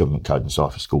the Government Code and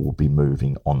Cipher School will be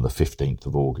moving on the 15th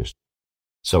of August.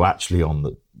 So actually on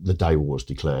the day war was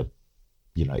declared,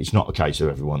 it's not a case of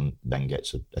everyone then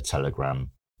gets a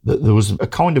telegram. There was a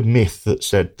kind of myth that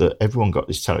said that everyone got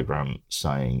this telegram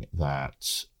saying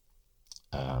that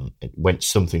it went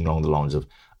something along the lines of,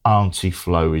 Auntie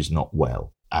Flo is not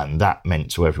well. And that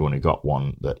meant to everyone who got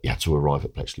one that you had to arrive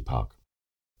at Bletchley Park.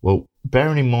 Well,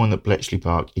 bearing in mind that Bletchley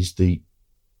Park is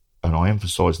and I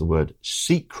emphasise the word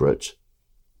secret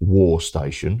war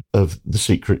station of the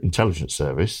Secret Intelligence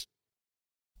Service,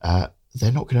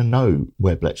 they're not going to know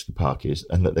where Bletchley Park is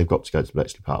and that they've got to go to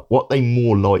Bletchley Park. What they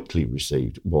more likely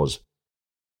received was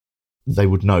they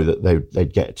would know that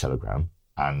they'd get a telegram,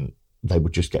 and they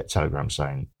would just get a telegram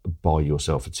saying, buy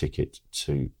yourself a ticket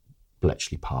to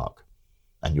Bletchley Park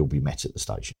and you'll be met at the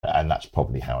station. And that's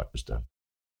probably how it was done.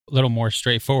 A little more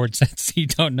straightforward since you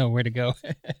don't know where to go.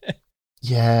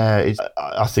 Yeah,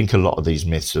 I think a lot of these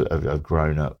myths have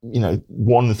grown up,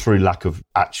 one, through lack of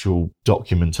actual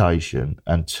documentation,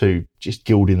 and two, just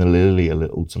gilding the lily a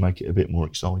little to make it a bit more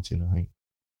exciting, I think.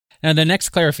 Now, the next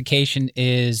clarification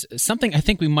is something I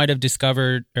think we might have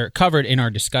discovered or covered in our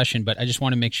discussion, but I just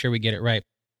want to make sure we get it right.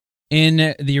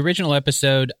 In the original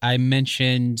episode, I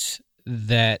mentioned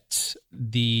that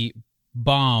the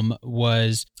bomb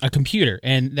was a computer,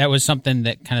 and that was something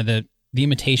that kind of the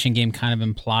Imitation Game kind of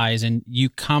implies, and you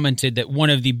commented that one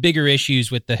of the bigger issues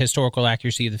with the historical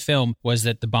accuracy of the film was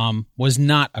that the bomb was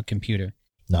not a computer.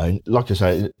 No, like I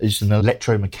say, it's an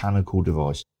electromechanical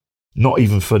device. Not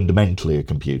even fundamentally a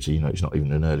computer, it's not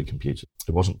even an early computer.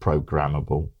 It wasn't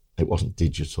programmable. It wasn't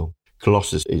digital.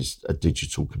 Colossus is a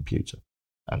digital computer,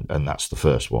 and that's the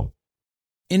first one.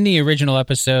 In the original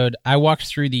episode, I walked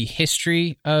through the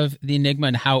history of the Enigma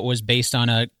and how it was based on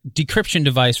a decryption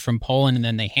device from Poland, and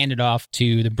then they handed off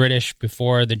to the British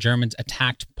before the Germans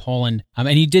attacked Poland.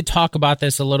 And you did talk about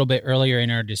this a little bit earlier in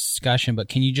our discussion, but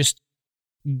can you just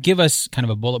give us kind of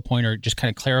a bullet point or just kind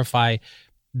of clarify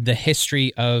the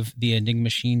history of the Enigma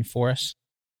machine for us?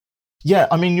 Yeah,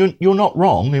 I mean, you're not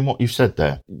wrong in what you've said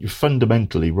there. You're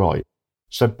fundamentally right.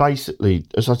 So basically,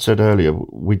 as I said earlier,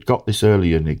 we'd got this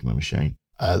early Enigma machine,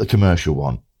 the commercial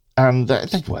one, and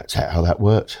they'd worked out how that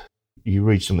worked. You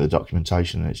read some of the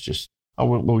documentation and it's just,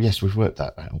 well, yes, we've worked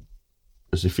that out,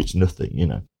 as if it's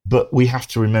nothing, But we have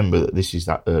to remember that this is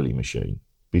that early machine,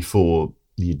 before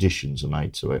the additions are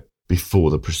made to it,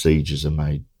 before the procedures are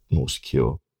made more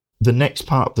secure. The next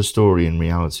part of the story, in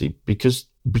reality, because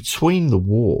between the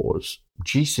wars,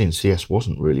 GC&CS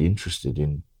wasn't really interested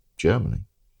in Germany.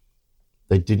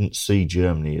 They didn't see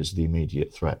Germany as the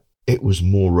immediate threat. It was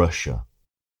more Russia,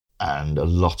 and a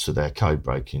lot of their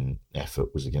code-breaking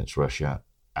effort was against Russia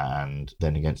and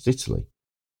then against Italy.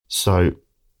 So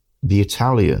the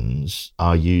Italians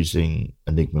are using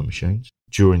Enigma machines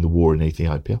during the war in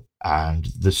Ethiopia, and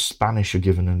the Spanish are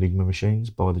given Enigma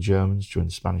machines by the Germans during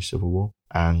the Spanish Civil War.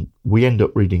 And we end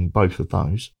up reading both of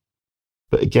those.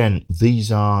 But again,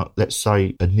 these are, let's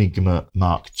say, Enigma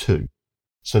Mark II.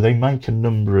 So they make a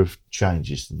number of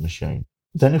changes to the machine.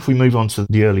 Then if we move on to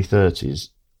the early 30s,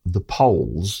 the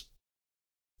Poles,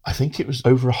 I think it was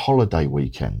over a holiday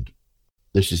weekend.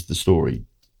 This is the story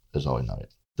as I know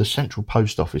it. The Central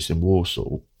Post Office in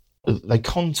Warsaw, they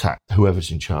contact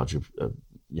whoever's in charge of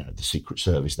the Secret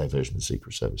Service, their version of the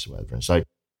Secret Service or whatever, and say,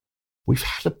 we've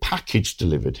had a package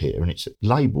delivered here and it's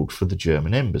labelled for the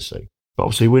German embassy. But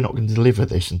obviously we're not going to deliver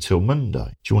this until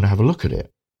Monday. Do you want to have a look at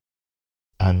it?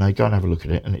 And they go and have a look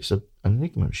at it, and it's an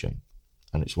Enigma machine.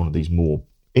 And it's one of these more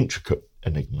intricate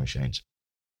Enigma machines.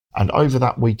 And over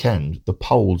that weekend, the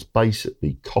Poles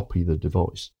basically copy the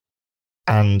device.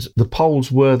 And the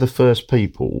Poles were the first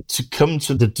people to come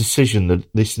to the decision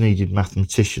that this needed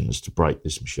mathematicians to break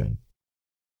this machine.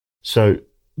 So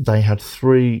they had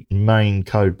 3 main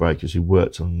code breakers who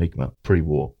worked on Enigma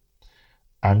pre-war,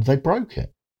 and they broke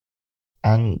it.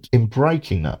 And in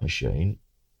breaking that machine,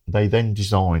 they then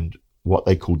designed what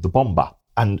they called the bomber.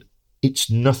 And it's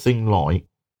nothing like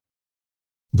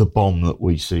the bomb that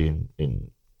we see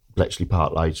in Bletchley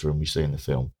Park later and we see in the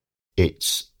film.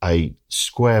 It's a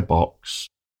square box.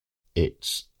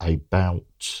 It's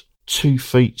about 2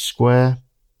 feet square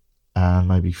and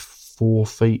maybe 4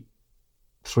 feet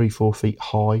 3-4 feet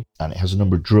high, and it has a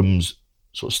number of drums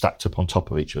sort of stacked up on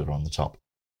top of each other on the top.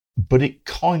 But it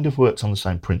kind of works on the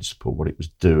same principle, what it was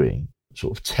doing,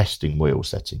 sort of testing wheel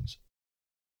settings.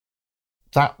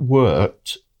 That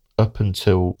worked up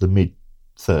until the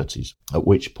mid-30s, at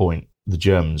which point the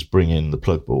Germans bring in the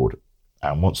plug board,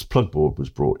 and once the plug board was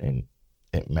brought in,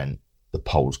 it meant the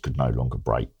Poles could no longer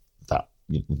break that,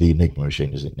 the Enigma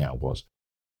machine as it now was.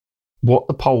 What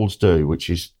the Poles do, which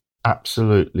is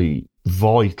absolutely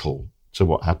vital to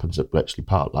what happens at Bletchley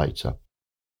Park later,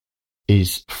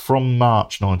 is from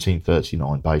March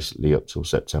 1939, basically up till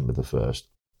September the 1st,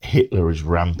 Hitler is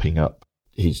ramping up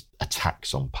his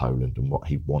attacks on Poland and what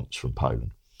he wants from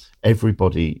Poland.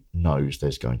 Everybody knows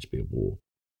there's going to be a war.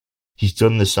 He's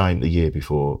done the same the year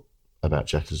before about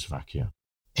Czechoslovakia.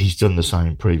 He's done the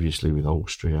same previously with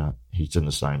Austria. He's done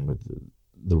the same with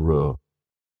the Ruhr.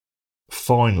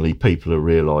 Finally, people are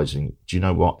realising, do you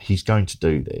know what? He's going to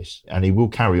do this, and he will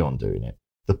carry on doing it.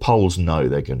 The Poles know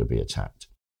they're going to be attacked.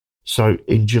 So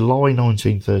in July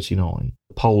 1939,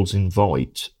 the Poles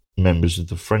invite members of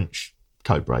the French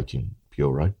Code-Breaking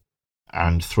Bureau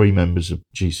and 3 members of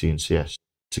GC&CS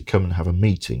to come and have a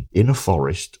meeting in a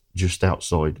forest just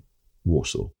outside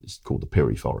Warsaw. It's called the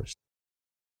Piri Forest.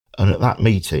 And at that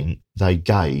meeting, they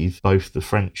gave both the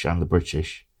French and the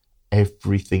British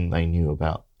everything they knew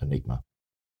about Enigma.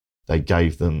 They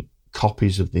gave them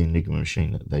copies of the Enigma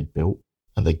machine that they'd built,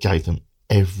 and they gave them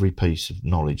every piece of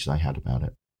knowledge they had about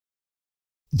it.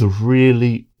 The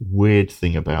really weird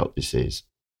thing about this is,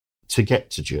 to get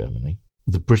to Germany,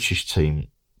 the British team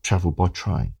travelled by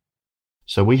train.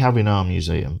 So we have in our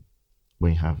museum,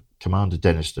 we have Commander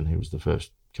Denniston, who was the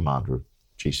first commander of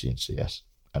GC&CS,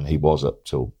 and he was up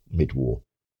till mid-war.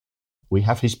 We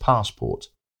have his passport,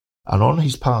 and on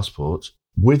his passport,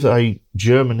 with a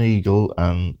German eagle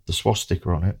and the swastika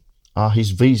on it, are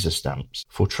his visa stamps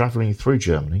for travelling through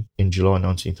Germany in July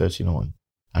 1939.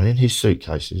 And in his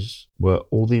suitcases were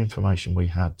all the information we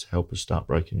had to help us start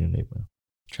breaking the Enigma.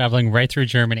 Traveling right through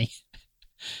Germany.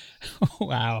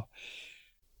 Wow.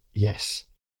 Yes.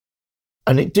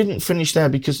 And it didn't finish there,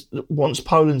 because once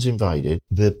Poland's invaded,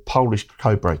 the Polish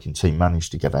code-breaking team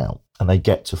managed to get out, and they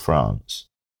get to France,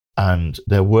 and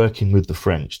they're working with the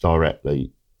French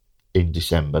directly in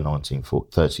December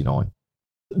 1939.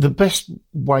 The best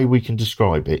way we can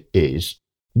describe it is,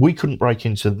 we couldn't break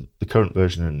into the current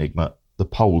version of Enigma. The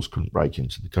Poles couldn't break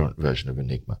into the current version of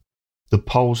Enigma. The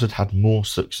Poles had had more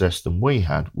success than we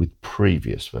had with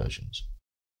previous versions.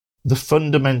 The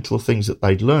fundamental things that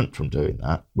they'd learnt from doing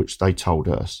that, which they told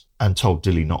us, and told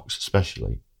Dilly Knox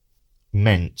especially,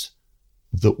 meant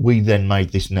that we then made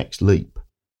this next leap.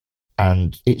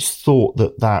 And it's thought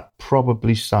that that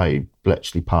probably saved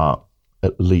Bletchley Park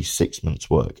at least 6 months'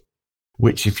 work,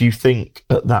 which, if you think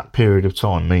at that period of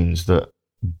time, means that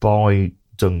by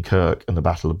Dunkirk and the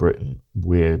Battle of Britain,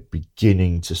 we're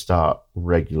beginning to start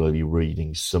regularly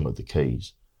reading some of the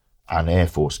keys, and Air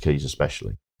Force keys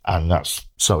especially. And that's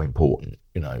so important,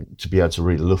 to be able to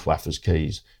read Luftwaffe's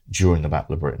keys during the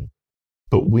Battle of Britain.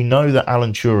 But we know that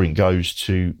Alan Turing goes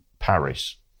to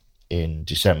Paris in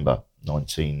December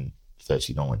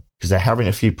 1939 because they're having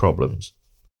a few problems.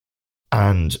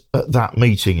 And at that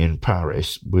meeting in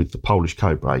Paris with the Polish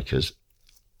codebreakers,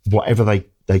 whatever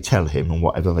they tell him and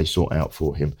whatever they sort out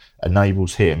for him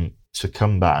enables him to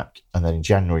come back. And then in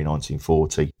January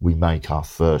 1940, we make our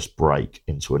first break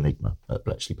into Enigma at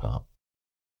Bletchley Park.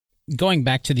 Going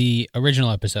back to the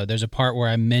original episode, there's a part where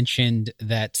I mentioned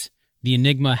that the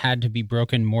Enigma had to be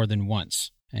broken more than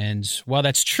once. And while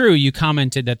that's true, you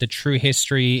commented that the true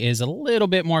history is a little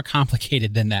bit more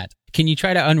complicated than that. Can you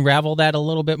try to unravel that a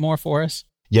little bit more for us?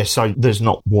 Yes, so there's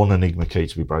not one Enigma key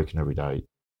to be broken every day.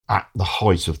 At the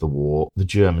height of the war, the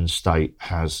German state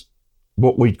has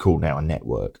what we'd call now a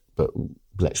network, but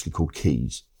Bletchley called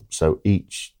keys. So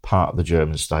each part of the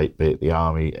German state, be it the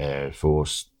Army, Air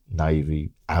Force,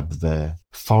 Navy, Abwehr,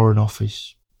 Foreign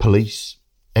Office, police,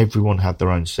 everyone had their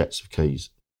own sets of keys.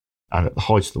 And at the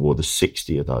height of the war, there's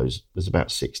 60 of those. There's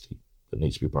about 60 that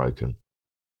need to be broken.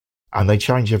 And they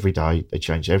change every day. They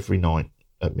change every night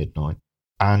at midnight.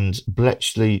 And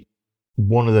Bletchley,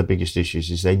 one of their biggest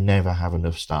issues is they never have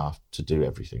enough staff to do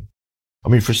everything. I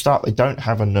mean, for a start, they don't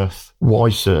have enough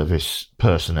Y-service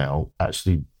personnel,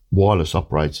 actually wireless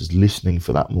operators, listening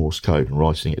for that Morse code and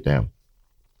writing it down.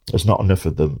 There's not enough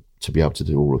of them to be able to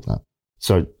do all of that.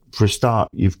 So for a start,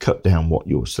 you've cut down what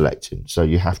you're selecting. So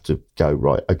you have to go,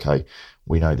 right, okay,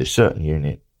 we know this certain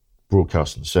unit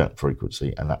broadcasting a certain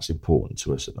frequency, and that's important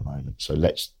to us at the moment. So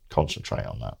let's concentrate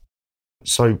on that.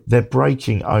 So they're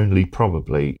breaking only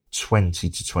probably 20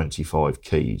 to 25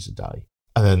 keys a day.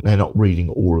 And then they're not reading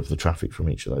all of the traffic from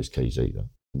each of those keys either.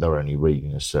 They're only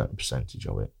reading a certain percentage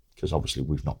of it, because obviously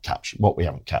we've not captured what we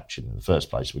haven't captured in the first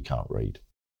place, we can't read.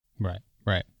 Right.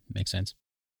 Makes sense.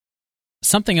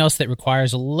 Something else that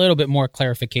requires a little bit more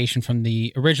clarification from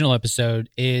the original episode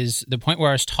is the point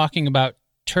where I was talking about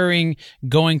Turing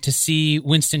going to see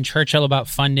Winston Churchill about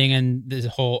funding and the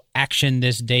whole Action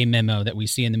This Day memo that we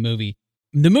see in the movie.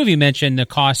 The movie mentioned the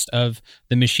cost of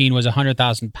the machine was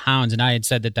 £100,000, and I had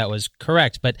said that was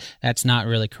correct, but that's not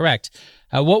really correct.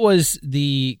 What was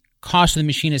the cost of the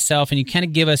machine itself? And you kind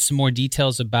of give us some more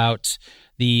details about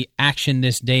the Action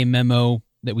This Day memo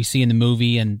that we see in the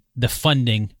movie and the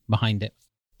funding behind it.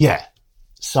 Yeah.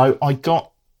 So I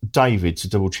got David to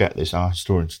double check this, our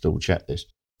historian to double check this.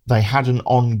 They had an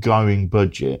ongoing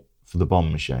budget for the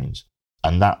bomb machines,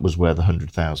 and that was where the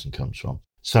 100,000 comes from.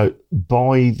 So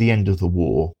by the end of the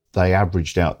war, they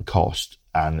averaged out the cost,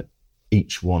 and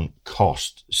each one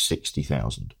cost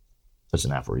 60,000 as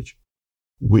an average,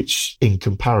 which in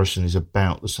comparison is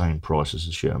about the same price as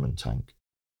a Sherman tank.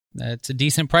 That's a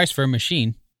decent price for a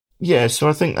machine. Yeah, so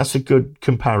I think that's a good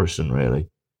comparison, really.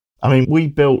 I mean, we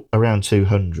built around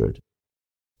 200.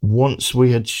 Once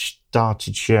we had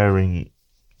started sharing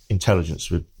intelligence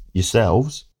with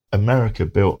yourselves, America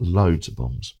built loads of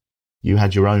bombs. You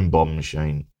had your own bomb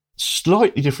machine,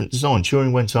 slightly different design.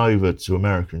 Turing went over to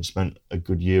America and spent a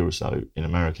good year or so in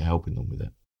America helping them with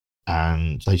it.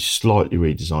 And they slightly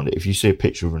redesigned it. If you see a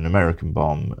picture of an American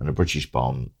bomb and a British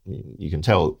bomb, you can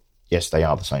tell, yes, they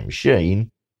are the same machine,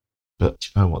 but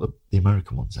you know what? The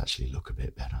American ones actually look a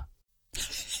bit better.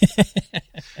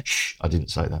 Shh, I didn't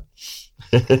say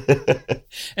that.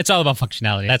 It's all about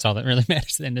functionality. That's all that really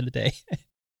matters at the end of the day.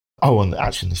 Oh, and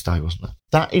Action This Day, wasn't there?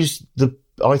 That is,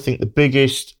 I think, the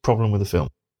biggest problem with the film.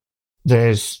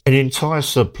 There's an entire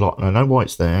subplot, and I know why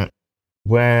it's there,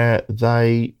 where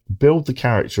they build the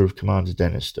character of Commander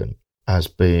Denniston as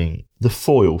being the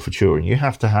foil for Turing. You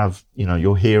have to have,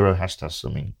 your hero has to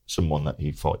have someone that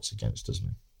he fights against, doesn't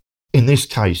he? In this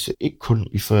case, it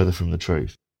couldn't be further from the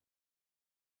truth.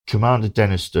 Commander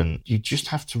Denniston, you just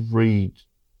have to read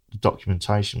the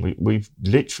documentation. We've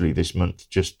literally this month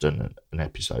just done an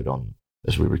episode on,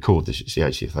 as we record this, it's the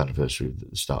 80th anniversary of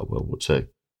the start of World War II.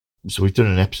 So we've done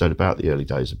an episode about the early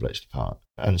days of Bletchley Park,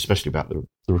 and especially about the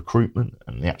recruitment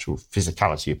and the actual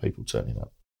physicality of people turning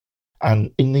up.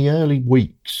 And in the early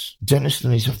weeks,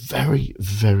 Denniston is a very,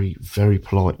 very, very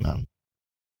polite man.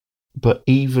 But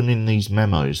even in these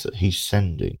memos that he's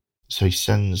sending, so he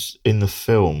sends, in the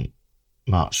film,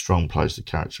 Mark Strong plays the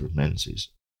character of Menzies.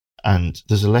 And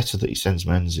there's a letter that he sends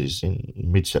Menzies in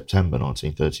mid-September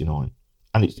 1939.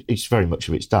 And it's very much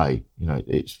of its day.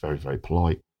 It's very, very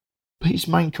polite. But his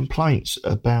main complaints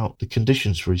about the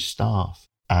conditions for his staff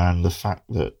and the fact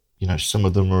that, some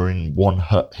of them are in one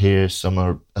hut here, some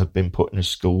have been put in a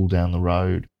school down the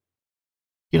road.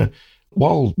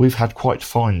 While we've had quite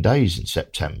fine days in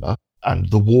September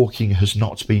and the walking has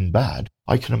not been bad,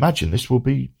 I can imagine this will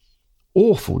be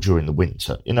awful during the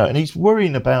winter, and he's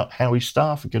worrying about how his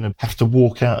staff are going to have to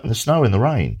walk out in the snow and the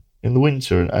rain in the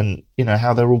winter and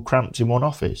how they're all cramped in one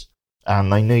office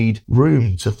and they need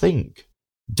room to think.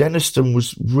 Denniston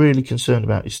was really concerned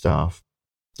about his staff.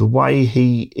 The way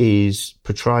he is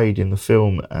portrayed in the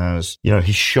film as,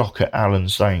 his shock at Alan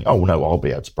saying, oh, no, I'll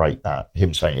be able to break that.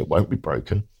 Him saying it won't be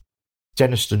broken.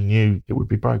 Denniston knew it would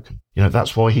be broken.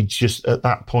 That's why he just, at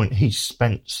that point, he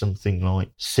spent something like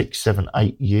 6, 7,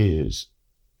 8 years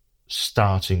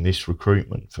starting this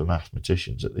recruitment for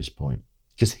mathematicians at this point,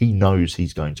 because he knows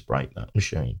he's going to break that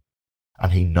machine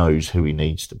and he knows who he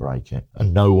needs to break it.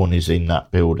 And no one is in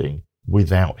that building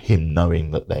without him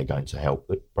knowing that they're going to help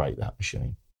break that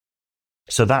machine.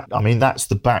 So that's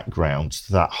the background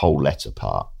to that whole letter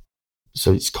part.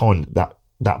 So it's kind of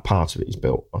that part of it is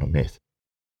built on a myth.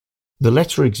 The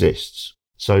letter exists.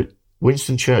 So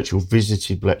Winston Churchill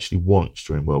visited Bletchley once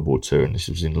during World War II, and this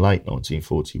was in late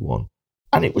 1941.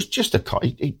 And it was just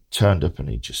he turned up and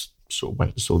he just sort of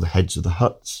went and saw the heads of the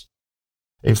huts.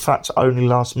 In fact, only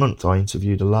last month I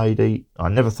interviewed a lady. I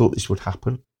never thought this would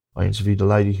happen. I interviewed a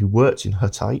lady who worked in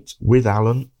Hut 8 with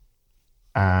Alan,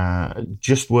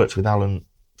 just worked with Alan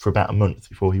for about a month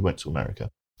before he went to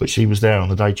America. But she was there on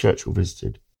the day Churchill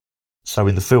visited. So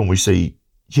in the film we see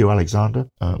Hugh Alexander.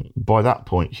 By that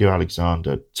point, Hugh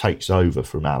Alexander takes over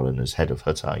from Alan as head of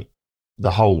Hut 8.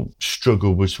 The whole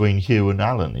struggle between Hugh and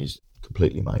Alan is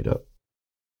completely made up.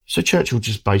 So Churchill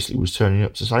just basically was turning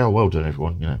up to say, oh, well done,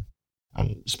 everyone,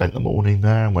 and spent the morning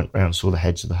there and went round, saw the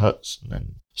heads of the huts, and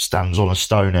then stands on a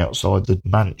stone outside the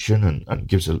mansion and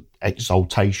gives an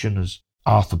exaltation, as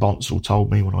Arthur Bonsall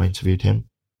told me when I interviewed him.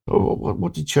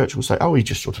 What did Churchill say? Oh, he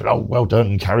just sort of, oh, well done,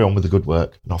 and carry on with the good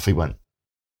work. And off he went.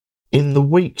 In the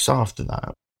weeks after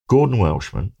that, Gordon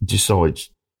Welshman decides,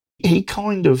 he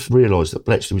kind of realised that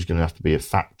Bletchley was going to have to be a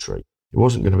factory. It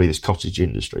wasn't going to be this cottage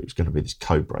industry. It was going to be this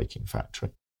code-breaking factory.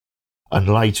 And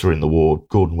later in the war,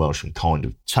 Gordon Welshman kind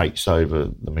of takes over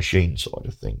the machine side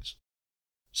of things.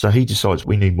 So he decides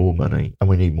we need more money and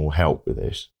we need more help with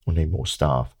this. We need more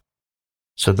staff.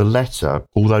 So the letter,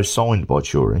 although signed by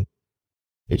Turing,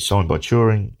 It's signed by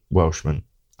Turing, Welshman,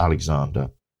 Alexander,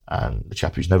 and the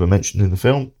chap who's never mentioned in the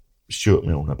film, Stuart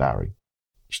Milner Barry.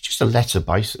 It's just a letter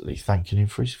basically thanking him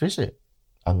for his visit.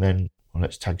 And then, well,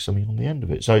 let's tag something on the end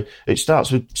of it. So it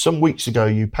starts with, some weeks ago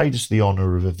you paid us the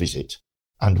honour of a visit,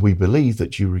 and we believe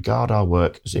that you regard our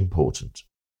work as important.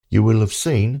 You will have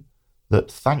seen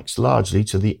that thanks largely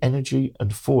to the energy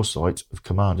and foresight of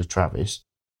Commander Travis,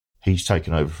 he's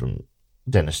taken over from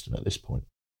Denniston at this point,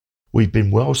 we've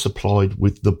been well supplied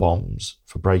with the bombs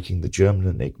for breaking the German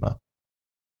Enigma.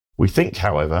 We think,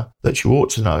 however, that you ought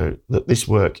to know that this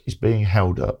work is being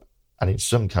held up, and in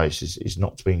some cases is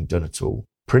not being done at all,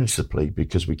 principally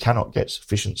because we cannot get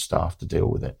sufficient staff to deal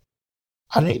with it.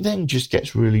 And it then just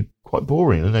gets really quite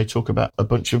boring, and they talk about a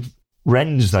bunch of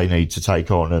wrens they need to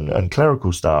take on and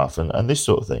clerical staff and this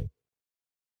sort of thing.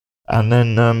 And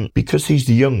then because he's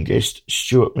the youngest,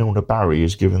 Stuart Milner Barry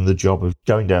is given the job of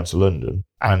going down to London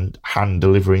and hand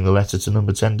delivering the letter to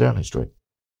number 10 Downing Street.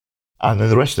 And then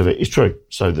the rest of it is true.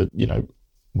 So that, you know,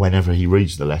 whenever he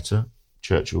reads the letter,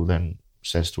 Churchill then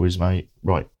says to his mate,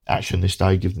 right, action this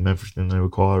day, give them everything they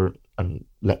require and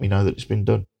let me know that it's been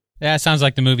done. Yeah, it sounds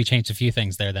like the movie changed a few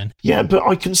things there then. Yeah, but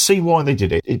I can see why they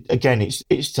did it. Again,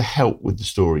 it's to help with the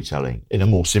storytelling in a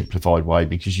more simplified way,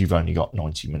 because you've only got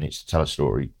 90 minutes to tell a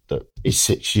story that is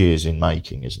 6 years in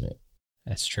making, isn't it?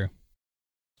 That's true.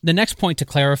 The next point to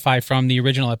clarify from the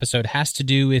original episode has to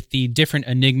do with the different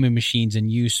Enigma machines in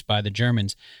use by the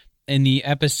Germans. In the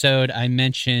episode, I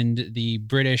mentioned the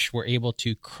British were able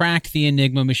to crack the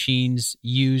Enigma machines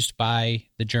used by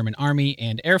the German Army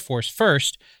and Air Force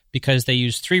first because they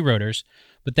used 3 rotors.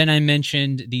 But then I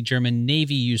mentioned the German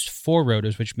Navy used 4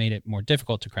 rotors, which made it more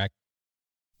difficult to crack.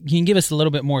 Can you give us a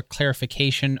little bit more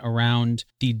clarification around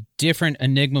the different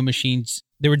Enigma machines?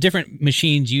 There were different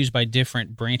machines used by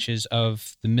different branches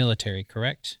of the military,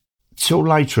 correct? Till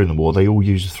later in the war, they all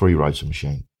used a 3-rotor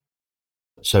machine.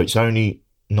 So it's only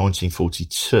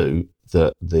 1942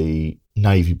 that the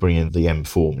Navy bring in the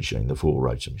M4 machine, the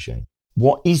 4-rotor machine.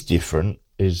 What is different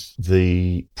is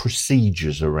the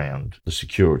procedures around the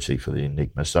security for the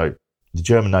Enigma. So the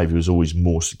German Navy was always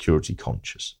more security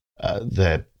conscious.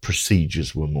 Their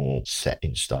procedures were more set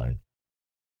in stone.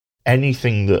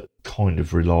 Anything that kind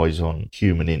of relies on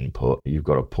human input, you've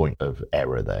got a point of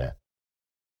error there.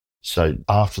 So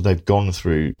after they've gone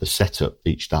through the setup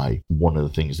each day, one of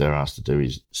the things they're asked to do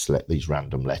is select these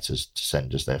random letters to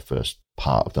send as their first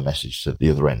part of the message to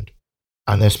the other end.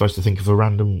 And they're supposed to think of a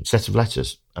random set of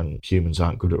letters, and humans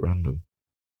aren't good at random.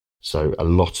 So a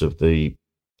lot of the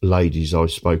ladies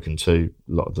I've spoken to,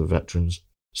 a lot of the veterans,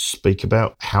 speak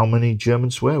about how many German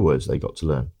swear words they got to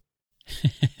learn.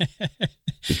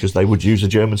 Because they would use a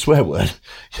German swear word.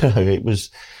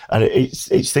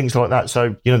 It's things like that.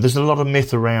 So, there's a lot of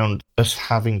myth around us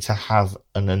having to have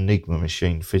an Enigma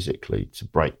machine physically to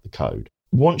break the code.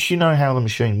 Once you know how the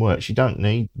machine works, you don't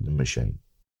need the machine.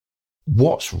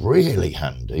 What's really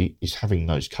handy is having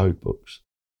those code books.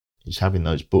 It's having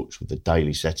those books with the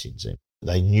daily settings in.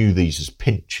 They knew these as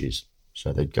pinches.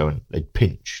 So they'd go and they'd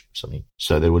pinch something.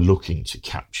 So they were looking to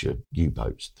capture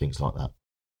U-boats, things like that.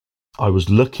 I was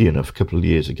lucky enough a couple of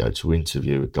years ago to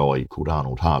interview a guy called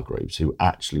Arnold Hargreaves, who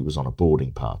actually was on a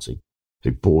boarding party,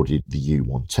 who boarded the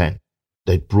U-110.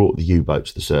 They'd brought the U-boat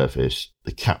to the surface,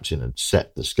 the captain had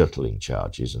set the scuttling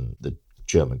charges, and the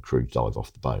German crew dive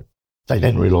off the boat. They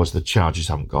then realised the charges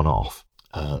haven't gone off,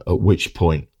 at which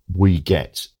point we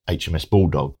get HMS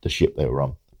Bulldog, the ship they were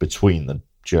on, between the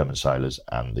German sailors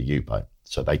and the U-boat.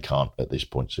 So they can't, at this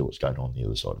point, see what's going on the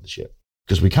other side of the ship,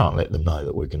 because we can't let them know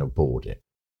that we're going to board it.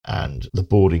 And the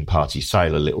boarding party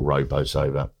sail a little rowboat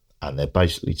over, and they're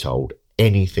basically told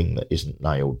anything that isn't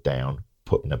nailed down,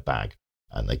 put in a bag.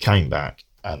 And they came back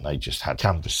and they just had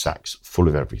canvas sacks full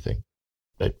of everything.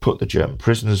 They'd put the German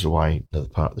prisoners away, another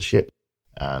part of the ship,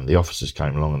 and the officers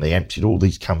came along and they emptied all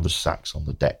these canvas sacks on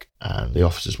the deck. And the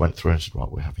officers went through and said, right,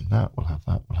 we're having that, we'll have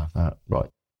that, we'll have that. Right,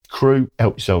 crew,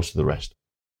 help yourselves to the rest.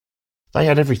 They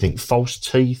had everything, false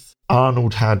teeth.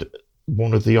 Arnold had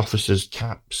one of the officers'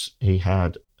 caps, he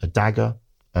had a dagger,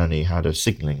 and he had a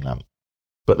signalling lamp.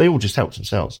 But they all just helped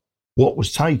themselves. What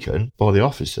was taken by the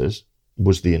officers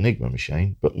was the Enigma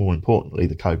machine, but more importantly,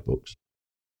 the code books.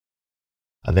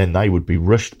 And then they would be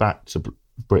rushed back to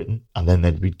Britain, and then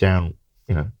they'd be down,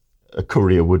 a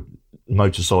courier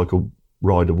motorcycle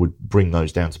rider would bring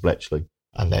those down to Bletchley,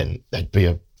 and then there'd be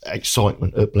a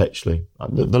excitement at Bletchley.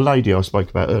 The lady I spoke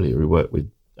about earlier who worked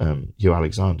with Hugh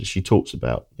Alexander, she talks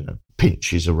about,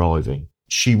 pinches arriving.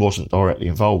 She wasn't directly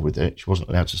involved with it. She wasn't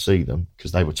allowed to see them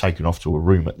because they were taken off to a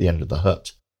room at the end of the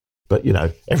hut. But,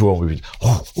 everyone would be,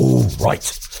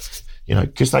 right.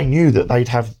 because they knew that they'd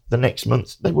have the next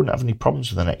month. They wouldn't have any problems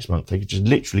for the next month. They could just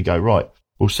literally go, right,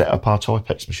 we'll set up our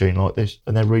Typex machine like this,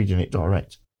 and they're reading it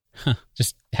direct.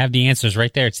 Just have the answers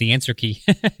right there. It's the answer key.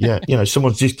 Yeah,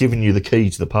 someone's just given you the key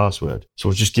to the password.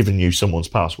 Someone's just given you someone's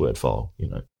password file.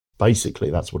 Basically,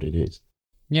 that's what it is.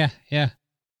 Yeah.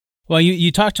 Well,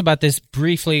 you talked about this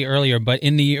briefly earlier, but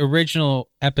in the original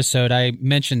episode, I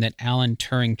mentioned that Alan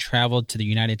Turing traveled to the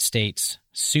United States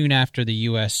soon after the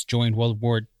U.S. joined World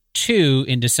War II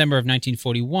in December of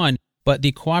 1941, but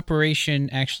the cooperation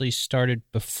actually started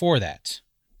before that,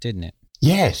 didn't it?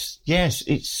 Yes.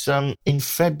 It's in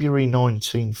February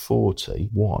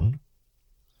 1941,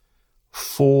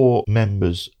 4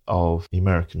 members of the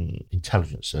American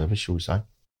intelligence service, shall we say,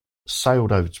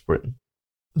 sailed over to Britain.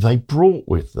 They brought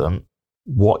with them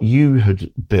what you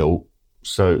had built.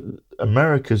 So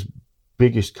America's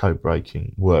biggest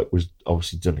code-breaking work was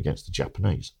obviously done against the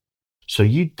Japanese. So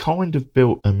you'd kind of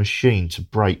built a machine to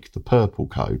break the purple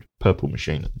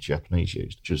machine that the Japanese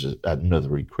used, which was another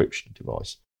encryption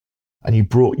device. And you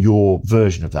brought your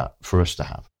version of that for us to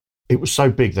have. It was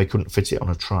so big they couldn't fit it on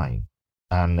a train,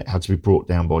 and it had to be brought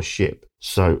down by ship.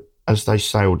 So as they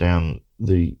sailed down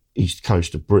the east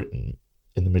coast of Britain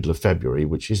in the middle of February,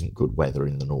 which isn't good weather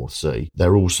in the North Sea,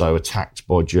 they're also attacked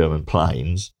by German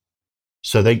planes.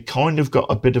 So they kind of got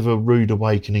a bit of a rude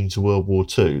awakening to World War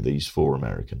II, these 4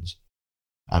 Americans.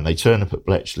 And they turn up at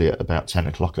Bletchley at about 10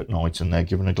 o'clock at night, and they're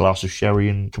given a glass of sherry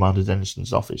in Commander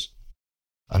Deniston's office.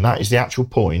 And that is the actual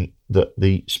point that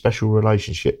the special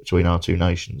relationship between our 2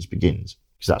 nations begins,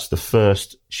 because that's the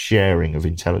first sharing of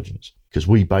intelligence, because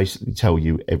we basically tell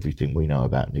you everything we know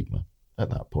about Enigma at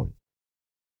that point.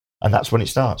 And that's when it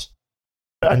starts.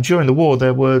 And during the war,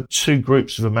 there were 2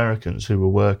 groups of Americans who were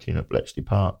working at Bletchley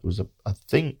Park. There was, I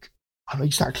think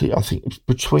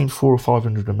between 400 or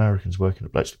 500 Americans working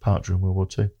at Bletchley Park during World War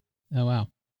II. Oh, wow.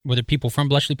 Were there people from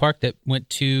Bletchley Park that went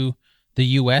to the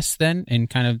U.S. then in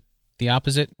kind of the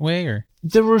opposite way? Or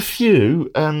there were a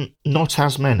few, not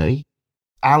as many.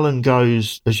 Alan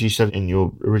goes, as you said in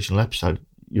your original episode,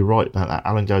 you're right about that.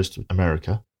 Alan goes to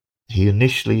America. He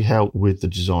initially helped with the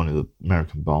design of the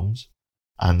American bombs.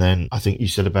 And then I think you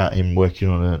said about him working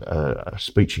on a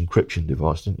speech encryption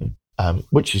device, didn't you?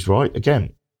 Which is right.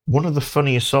 Again, one of the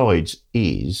funny asides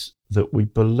is that we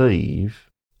believe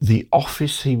the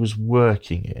office he was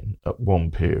working in at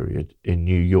one period in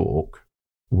New York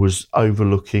was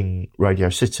overlooking Radio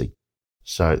City.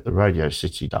 So the Radio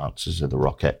City dancers are the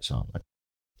Rockettes, aren't they?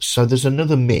 So there's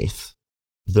another myth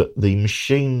that the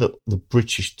machine that the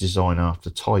British design after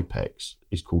Typex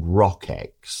is called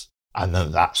Rockex, and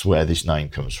then that's where this name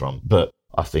comes from. But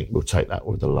I think we'll take that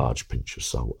with a large pinch of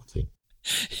salt, I think.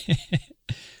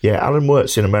 Yeah, Alan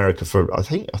works in America for, I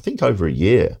think over a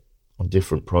year on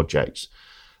different projects,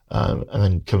 and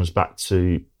then comes back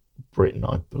to Britain,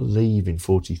 I believe, in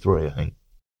 43, I think.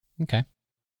 Okay.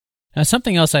 Now,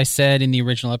 something else I said in the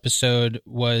original episode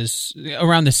was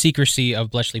around the secrecy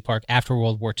of Bletchley Park after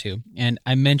World War II. And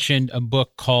I mentioned a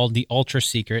book called The Ultra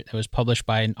Secret that was published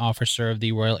by an officer of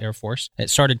the Royal Air Force that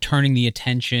started turning the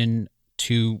attention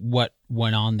to what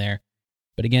went on there.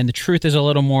 But again, the truth is a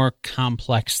little more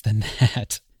complex than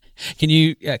that. Can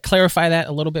you clarify that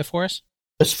a little bit for us?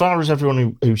 As far as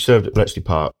everyone who served at Bletchley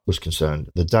Park was concerned,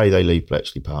 the day they leave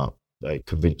Bletchley Park, they're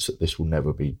convinced that this will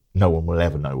never be, no one will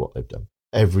ever know what they've done.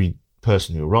 Every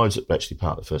person who arrives at Bletchley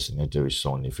Park, the first thing they do is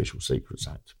sign the Official Secrets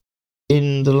Act.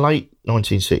 In the late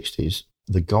 1960s,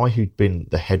 the guy who'd been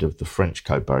the head of the French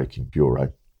Code-Breaking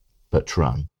Bureau,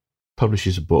 Bertrand,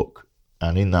 publishes a book.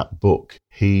 And in that book,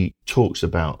 he talks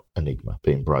about Enigma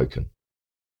being broken.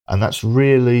 And that's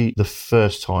really the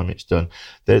first time it's done.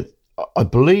 I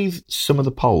believe some of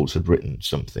the Poles had written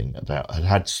something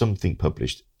had something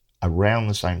published around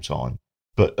the same time.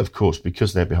 But of course,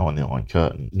 because they're behind the Iron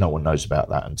Curtain, no one knows about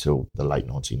that until the late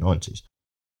 1990s.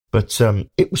 But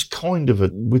it was kind of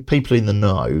with people in the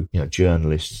know,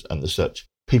 journalists and the such,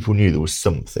 people knew there was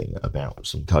something about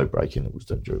some code breaking that was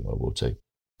done during World War II.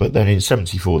 But then in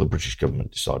 74, the British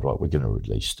government decided, right, we're going to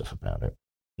release stuff about it.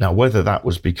 Now, whether that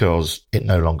was because it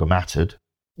no longer mattered,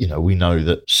 we know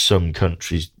that some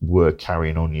countries were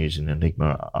carrying on using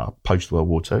Enigma post-World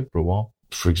War II for a while.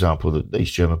 For example, the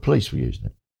East German police were using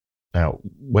it. Now,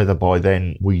 whether by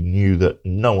then we knew that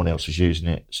no one else was using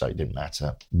it, so it didn't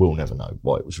matter, we'll never know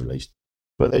why it was released.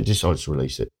 But they decided to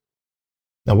release it.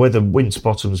 Now, whether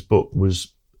Winterbottom's book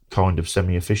was kind of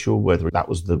semi-official, whether that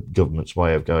was the government's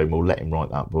way of going, we'll let him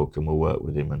write that book and we'll work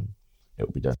with him and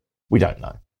it'll be done. We don't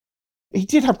know. He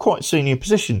did have quite a senior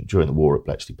position during the war at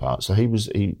Bletchley Park, so he was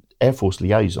Air Force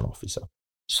liaison officer.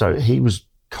 So he was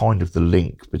kind of the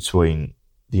link between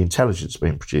the intelligence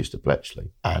being produced at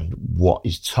Bletchley and what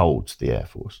is told to the Air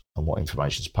Force and what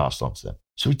information is passed on to them.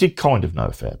 So we did kind of know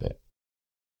a fair bit.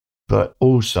 But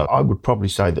also, I would probably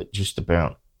say that just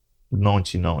about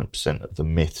 99% of the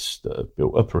myths that are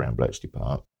built up around Bletchley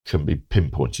Park can be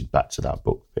pinpointed back to that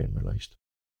book being released.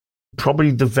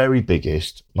 Probably the very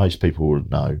biggest, most people will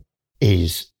know,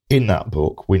 is in that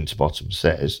book, Winterbottom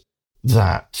says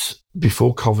that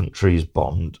before Coventry is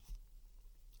bombed,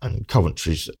 and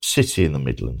Coventry's a city in the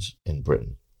Midlands in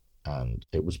Britain, and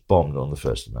it was bombed on the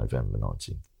 1st of November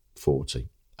 1940,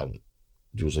 and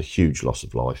there was a huge loss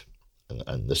of life,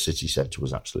 and the city centre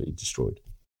was absolutely destroyed.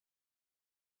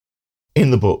 In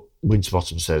the book,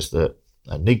 Winterbottom says that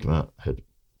Enigma had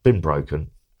been broken,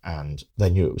 and they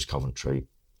knew it was Coventry,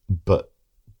 but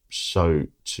so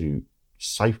to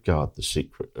safeguard the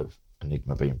secret of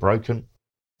Enigma being broken,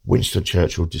 Winston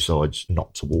Churchill decides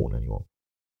not to warn anyone.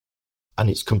 And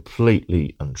it's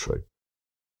completely untrue.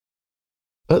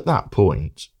 At that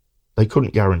point, they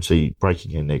couldn't guarantee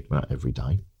breaking Enigma every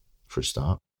day, for a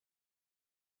start.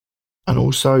 And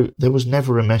also, there was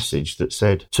never a message that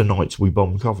said, tonight we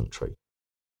bomb Coventry.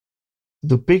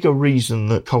 The bigger reason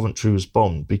that Coventry was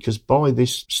bombed, because by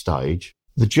this stage,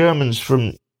 the Germans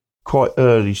from quite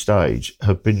early stage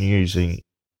have been using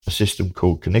a system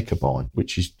called Knickerbine,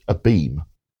 which is a beam,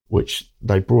 which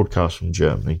they broadcast from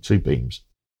Germany, 2 beams.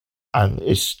 And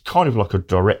it's kind of like a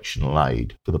directional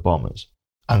aid for the bombers.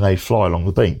 And they fly along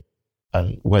the beam.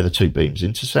 And where the 2 beams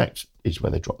intersect is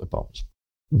where they drop the bombs.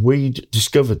 We'd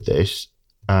discovered this,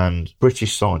 and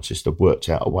British scientists had worked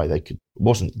out a way they could, it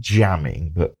wasn't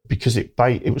jamming, but because it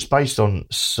was based on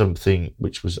something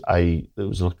which was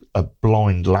like a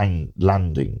blind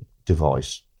landing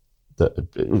device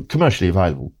that commercially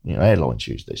available, airlines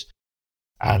use this.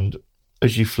 And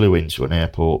as you flew into an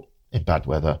airport in bad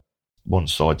weather, one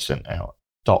side sent out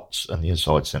dots and the other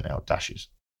side sent out dashes.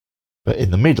 But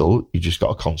in the middle, you just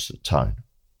got a constant tone,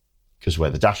 because where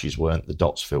the dashes weren't, the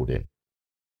dots filled in.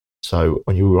 So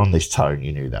when you were on this tone,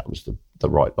 you knew that was the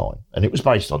right line. And it was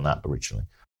based on that originally.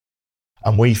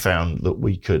 And we found that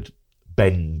we could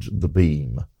bend the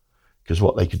beam, because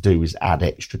what they could do is add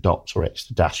extra dots or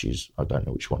extra dashes. I don't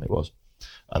know which one it was.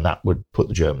 And that would put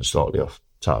the Germans slightly off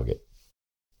target.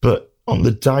 But on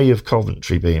the day of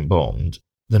Coventry being bombed,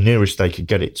 the nearest they could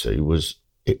get it to was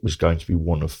going to be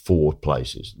one of 4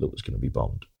 places that was going to be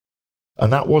bombed.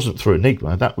 And that wasn't through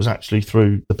Enigma. That was actually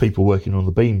through the people working on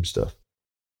the beam stuff.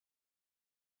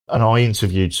 And I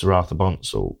interviewed Sir Arthur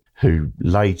Bonsall, who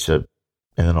later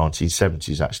in the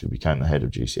 1970s actually became the head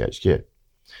of GCHQ.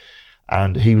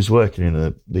 And he was working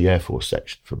in the Air Force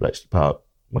section for Bletchley Park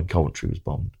when Coventry was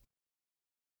bombed.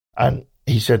 And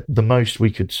he said the most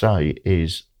we could say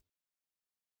is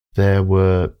there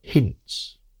were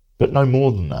hints, but no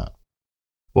more than that.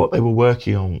 What they were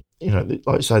working on, like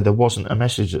I say, there wasn't a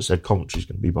message that said Coventry's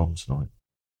going to be bombed tonight.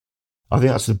 I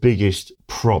think that's the biggest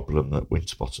problem that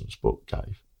Winterbottom's book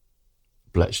gave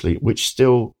Bletchley, which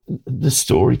still, the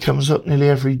story comes up nearly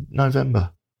every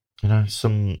November,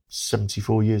 some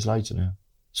 74 years later now.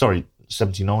 Sorry,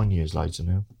 79 years later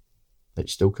now. It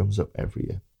still comes up every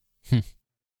year.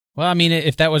 Well, I mean,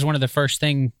 if that was one of the first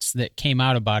things that came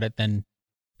out about it, then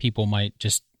people might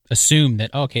just assume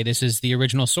that, okay, this is the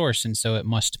original source, and so it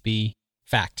must be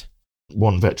fact.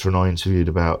 One veteran I interviewed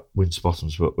about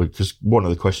Winterbottom's book, because one of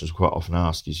the questions we quite often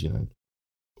ask is,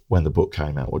 when the book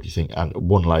came out, what do you think? And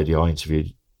one lady I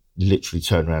interviewed literally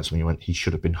turned around to me and went, he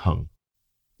should have been hung.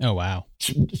 Oh, wow.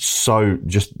 So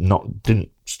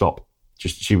didn't stop.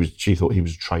 She thought he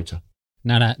was a traitor.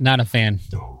 Not a fan.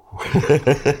 No.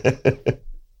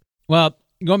 Well,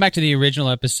 going back to the original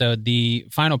episode, the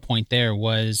final point there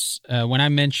was when I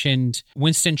mentioned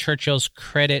Winston Churchill's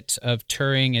credit of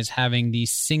Turing as having the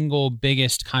single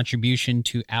biggest contribution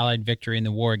to Allied victory in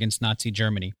the war against Nazi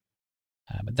Germany.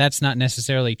 But that's not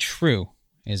necessarily true,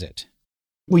 is it?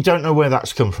 We don't know where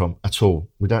that's come from at all.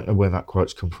 We don't know where that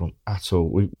quote's come from at all.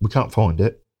 We can't find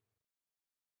it.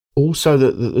 Also,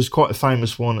 there's quite a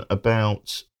famous one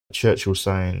about Churchill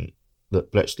saying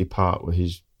that Bletchley Park were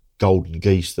his golden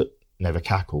geese that never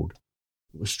cackled.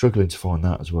 We're struggling to find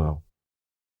that as well.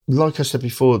 Like I said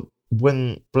before,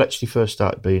 when Bletchley first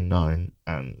started being known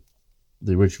and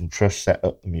the original trust set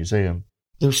up the museum,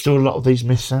 there were still a lot of these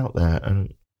myths out there,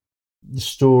 and the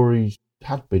story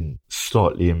had been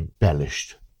slightly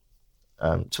embellished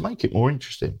to make it more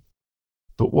interesting.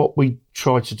 But what we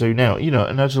try to do now,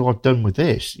 and as I've done with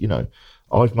this,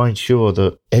 I've made sure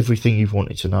that everything you've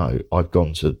wanted to know, I've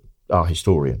gone to our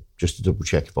historian just to double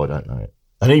check if I don't know it.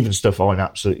 And even stuff I'm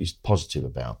absolutely positive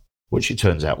about, which it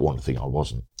turns out one thing I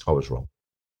wasn't. I was wrong.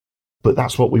 But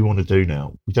that's what we want to do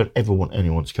now. We don't ever want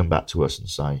anyone to come back to us and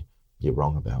say, You're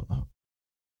wrong about that.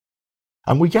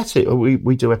 And we get it.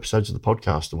 We do episodes of the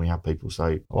podcast and we have people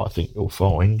say, I think you'll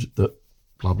find that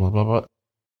blah, blah, blah, blah.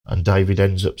 And David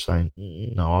ends up saying,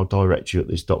 no, I'll direct you at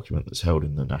this document that's held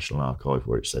in the National Archive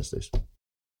where it says this.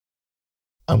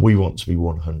 And we want to be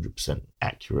 100%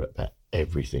 accurate about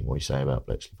everything we say about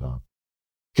Bletchley Park.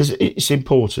 Because it's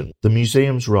important. The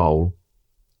museum's role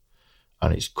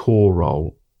and its core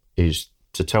role is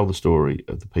to tell the story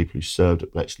of the people who served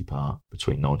at Bletchley Park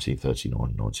between 1939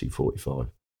 and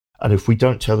 1945. And if we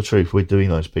don't tell the truth, we're doing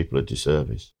those people a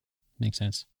disservice. Makes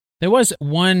sense. There was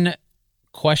one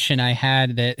question I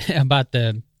had that about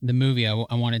the movie I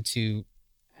wanted to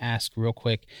ask real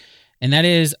quick, and that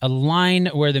is a line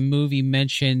where the movie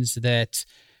mentions that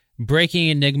breaking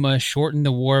Enigma shortened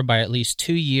the war by at least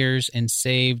 2 years and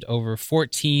saved over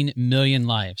 14 million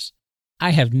lives.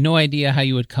 I have no idea how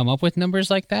you would come up with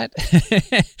numbers like that,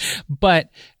 but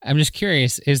I'm just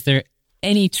curious, is there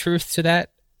any truth to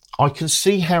that? I can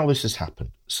see how this has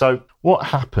happened. So what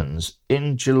happens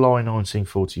in July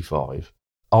 1945,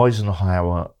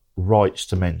 Eisenhower writes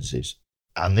to Menzies,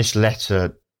 and this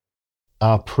letter,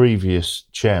 our previous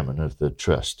chairman of the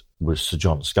trust was Sir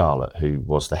John Scarlett, who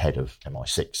was the head of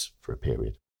MI6 for a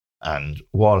period. And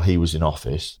while he was in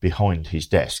office, behind his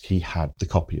desk, he had the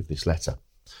copy of this letter.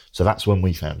 So that's when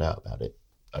we found out about it,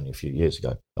 only a few years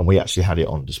ago. And we actually had it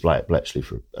on display at Bletchley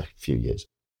for a few years.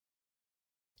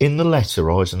 In the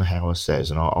letter, Eisenhower says,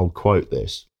 and I'll quote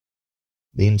this,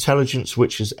 "The intelligence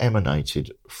which has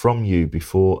emanated from you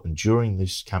before and during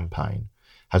this campaign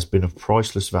has been of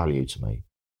priceless value to me.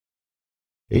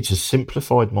 It has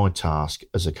simplified my task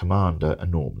as a commander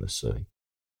enormously.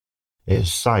 It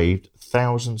has saved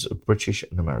thousands of British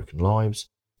and American lives,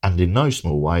 and in no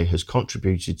small way has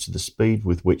contributed to the speed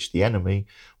with which the enemy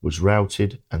was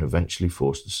routed and eventually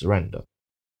forced to surrender."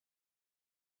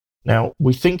 Now,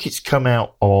 we think it's come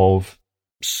out of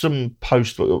some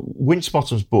post.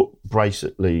 Winterbottom's book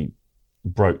basically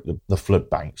broke the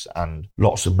flood banks and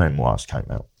lots of memoirs came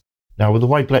out. Now, with the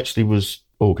way Bletchley was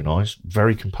organised,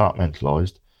 very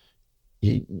compartmentalised,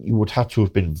 you would have to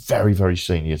have been very, very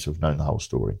senior to have known the whole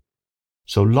story.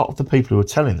 So a lot of the people who are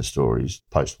telling the stories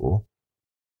post-war,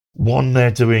 one, they're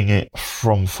doing it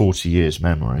from 40 years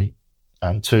memory,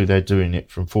 and two, they're doing it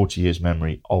from 40 years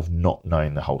memory of not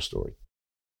knowing the whole story.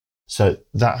 So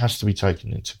that has to be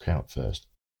taken into account first.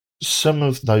 Some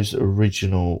of those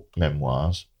original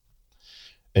memoirs,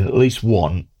 in at least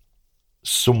one,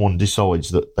 someone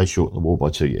decides that they shortened the war by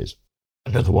 2 years.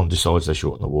 Another one decides they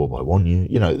shortened the war by 1 year.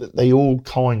 You know, they all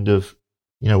kind of,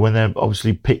 you know, when they're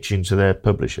obviously pitching to their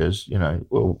publishers, you know,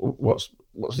 well, what's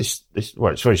this?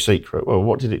 Well, it's very secret. Well,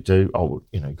 what did it do? Oh,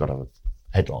 you know, you've got to have a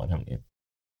headline, haven't you?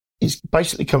 It's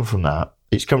basically come from that.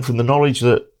 It's come from the knowledge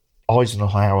that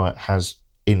Eisenhower has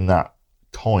in that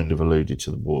kind of alluded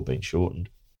to the war being shortened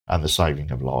and the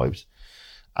saving of lives.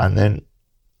 And then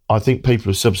I think people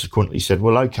have subsequently said,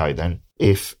 well, okay, then,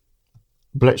 if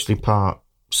Bletchley Park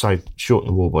shortened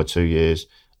the war by 2 years,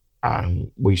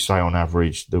 and we say on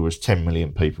average there was 10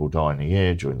 million people dying a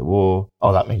year during the war,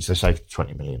 that means they saved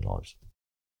 20 million lives.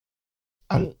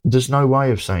 And there's no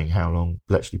way of saying how long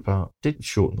Bletchley Park did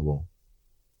shorten the war.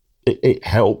 It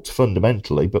helped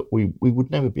fundamentally, but we would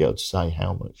never be able to say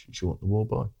how much it shortened the war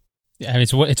by. Yeah,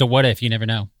 it's a what if, you never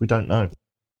know. We don't know.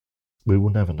 We will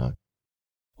never know.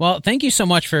 Well, thank you so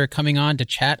much for coming on to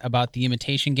chat about The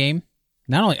Imitation Game.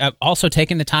 Not only, also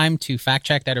taking the time to fact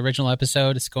check that original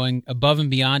episode. It's going above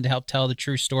and beyond to help tell the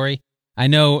true story. I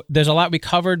know there's a lot we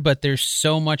covered, but there's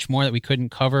so much more that we couldn't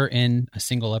cover in a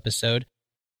single episode.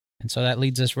 And so that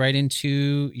leads us right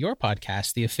into your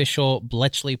podcast, the official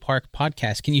Bletchley Park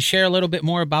podcast. Can you share a little bit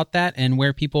more about that and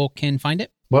where people can find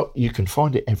it? Well, you can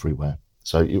find it everywhere.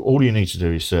 So all you need to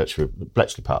do is search for the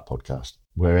Bletchley Park podcast,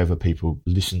 wherever people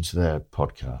listen to their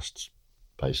podcasts,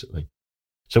 basically.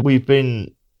 So we've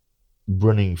been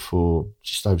running for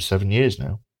just over 7 years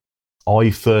now.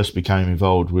 I first became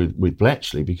involved with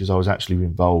Bletchley because I was actually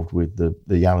involved with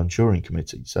the Alan Turing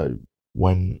Committee. So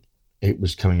when it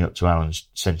was coming up to Alan's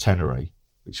centenary,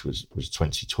 which was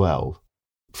 2012,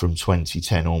 from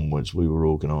 2010 onwards, we were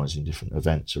organising different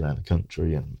events around the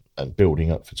country and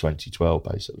building up for 2012,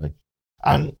 basically.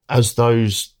 And as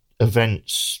those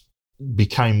events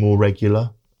became more regular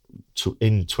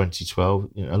in 2012,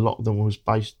 you know, a lot of them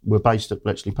were based at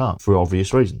Bletchley Park for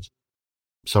obvious reasons.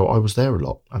 So I was there a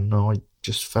lot, and I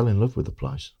just fell in love with the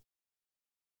place.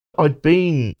 I'd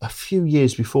been a few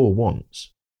years before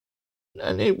once,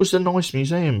 and it was a nice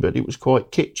museum, but it was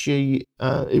quite kitschy.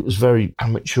 It was very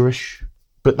amateurish,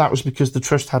 but that was because the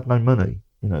trust had no money.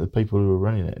 You know, the people who were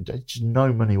running it, just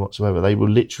no money whatsoever. They were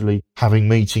literally having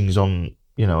meetings on,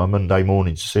 you know, a Monday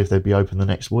morning to see if they'd be open the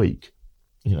next week.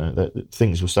 that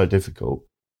things were so difficult.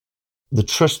 The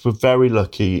Trust were very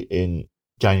lucky in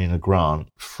gaining a grant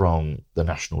from the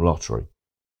National Lottery.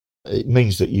 It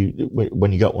means that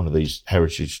when you get one of these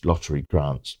Heritage Lottery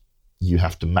grants, you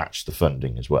have to match the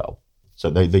funding as well. So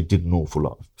they did an awful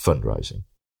lot of fundraising.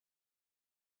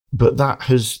 But that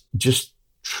has just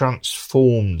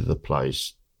transformed the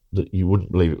place that you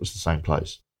wouldn't believe it was the same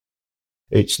place.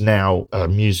 It's now a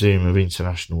museum of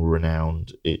international renown.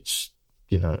 It's,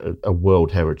 a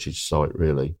World Heritage Site,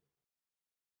 really.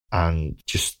 And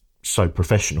just so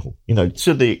professional,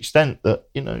 to the extent that,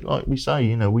 like we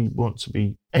say, we want to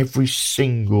be every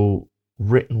single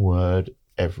written word,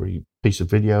 every piece of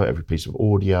video, every piece of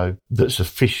audio that's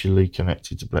officially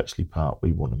connected to Bletchley Park,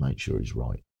 we want to make sure is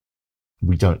right.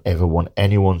 We don't ever want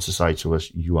anyone to say to us,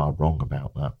 you are wrong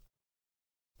about that.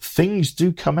 Things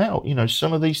do come out,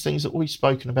 some of these things that we've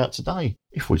spoken about today.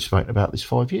 If we'd spoken about this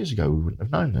 5 years ago, we wouldn't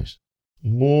have known this.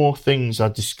 More things are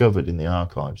discovered in the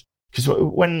archives. Because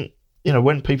when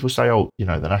people say, the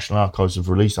National Archives have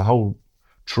released a whole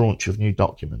tranche of new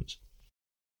documents,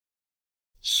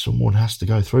 someone has to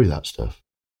go through that stuff.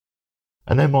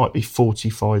 And there might be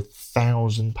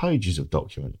 45,000 pages of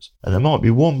documents. And there might be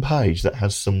one page that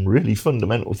has some really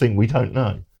fundamental thing we don't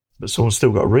know. But someone's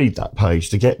still got to read that page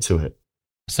to get to it.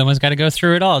 Someone's got to go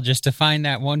through it all just to find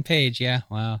that one page. Yeah,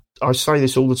 wow. I say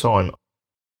this all the time.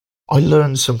 I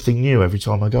learn something new every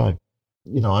time I go.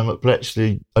 I'm at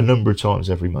Bletchley a number of times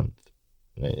every month.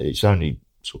 It's only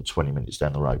sort of 20 minutes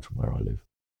down the road from where I live.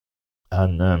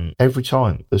 And every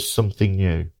time there's something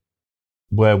new.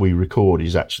 Where we record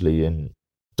is actually in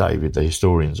David, the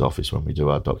historian's office, when we do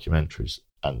our documentaries.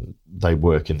 And they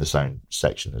work in the same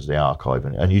section as the archive.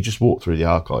 And you just walk through the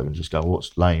archive and just go,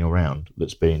 what's laying around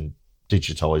that's being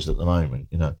digitised at the moment,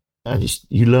 And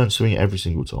you learn something every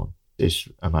single time. It's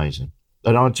amazing.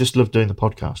 And I just love doing the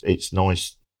podcast. It's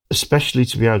nice, especially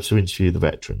to be able to interview the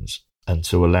veterans and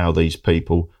to allow these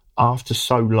people, after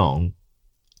so long,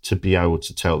 to be able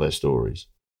to tell their stories.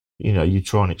 You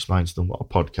try and explain to them what a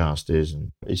podcast is,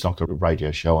 and it's like a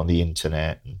radio show on the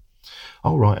internet. And,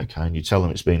 oh, right, okay. And you tell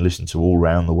them it's being listened to all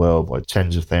around the world by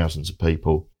tens of thousands of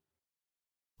people.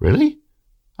 Really?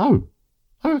 Oh,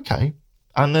 okay.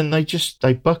 And then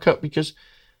they buck up because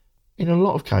in a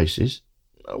lot of cases,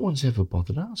 no one's ever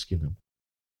bothered asking them.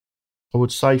 I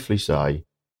would safely say,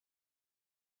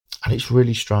 and it's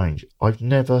really strange, I've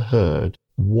never heard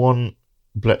one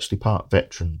Bletchley Park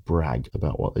veteran brag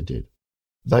about what they did.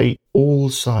 They all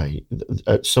say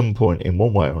at some point in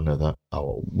one way or another,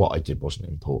 oh, what I did wasn't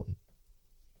important.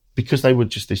 Because they were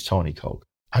just this tiny cog.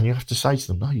 And you have to say to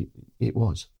them, no, it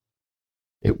was.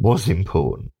 It was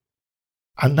important.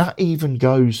 And that even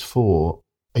goes for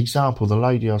example, the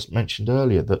lady I mentioned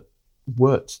earlier that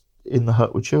worked in the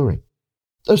hut with Turing.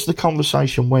 As the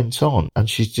conversation went on and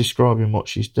she's describing what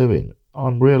she's doing,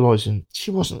 I'm realising she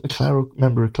wasn't a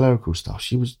member of clerical staff.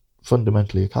 She was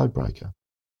fundamentally a codebreaker.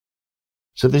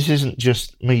 So this isn't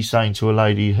just me saying to a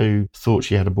lady who thought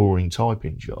she had a boring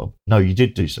typing job, no, you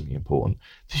did do something important.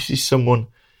 This is someone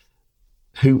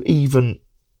who even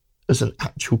as an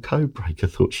actual codebreaker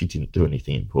thought she didn't do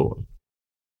anything important.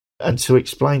 And to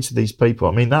explain to these people,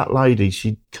 I mean, that lady,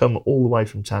 she'd come all the way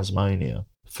from Tasmania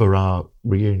for our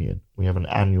reunion. We have an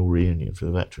annual reunion for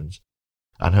the veterans.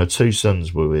 And her two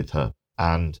sons were with her.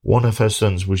 And one of her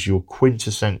sons was your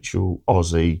quintessential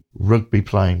Aussie,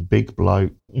 rugby-playing, big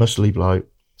bloke, muscly bloke.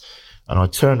 And I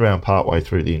turned around partway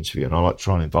through the interview, and I like to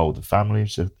try and involve the family,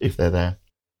 so if they're there,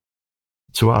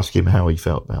 to ask him how he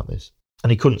felt about this. And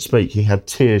he couldn't speak. He had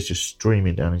tears just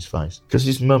streaming down his face because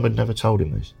his mum had never told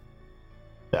him this.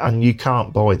 And you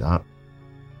can't buy that.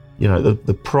 You know,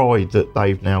 the pride that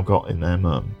they've now got in their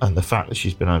mum and the fact that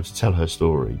she's been able to tell her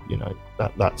story, you know,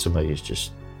 that to me is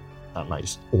just, that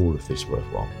makes all of this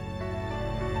worthwhile.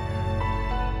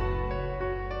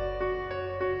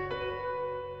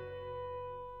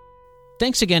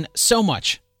 Thanks again so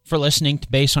much for listening to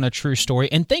Based on a True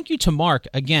Story, and thank you to Mark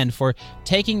again for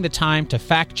taking the time to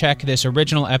fact-check this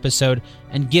original episode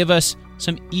and give us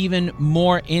some even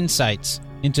more insights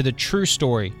into the true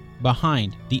story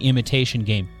behind The Imitation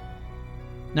Game.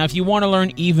 Now, if you want to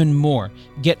learn even more,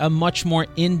 get a much more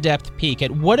in-depth peek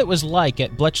at what it was like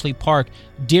at Bletchley Park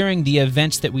during the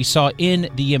events that we saw in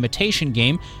The Imitation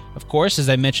Game, of course, as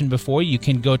I mentioned before, you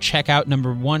can go check out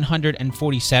number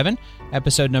 147,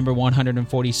 episode number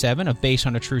 147 of Based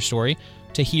on a True Story,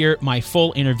 to hear my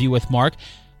full interview with Mark.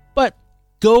 But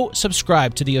go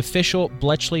subscribe to the official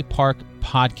Bletchley Park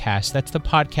podcast. That's the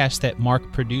podcast that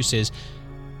Mark produces.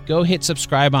 Go hit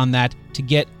subscribe on that to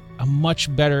get a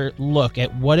much better look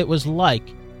at what it was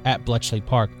like at Bletchley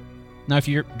Park. Now, if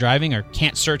you're driving or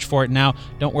can't search for it now,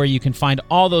 don't worry, you can find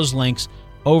all those links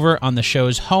over on the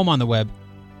show's home on the web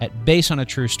at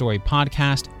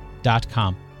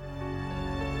basedonatruestorypodcast.com.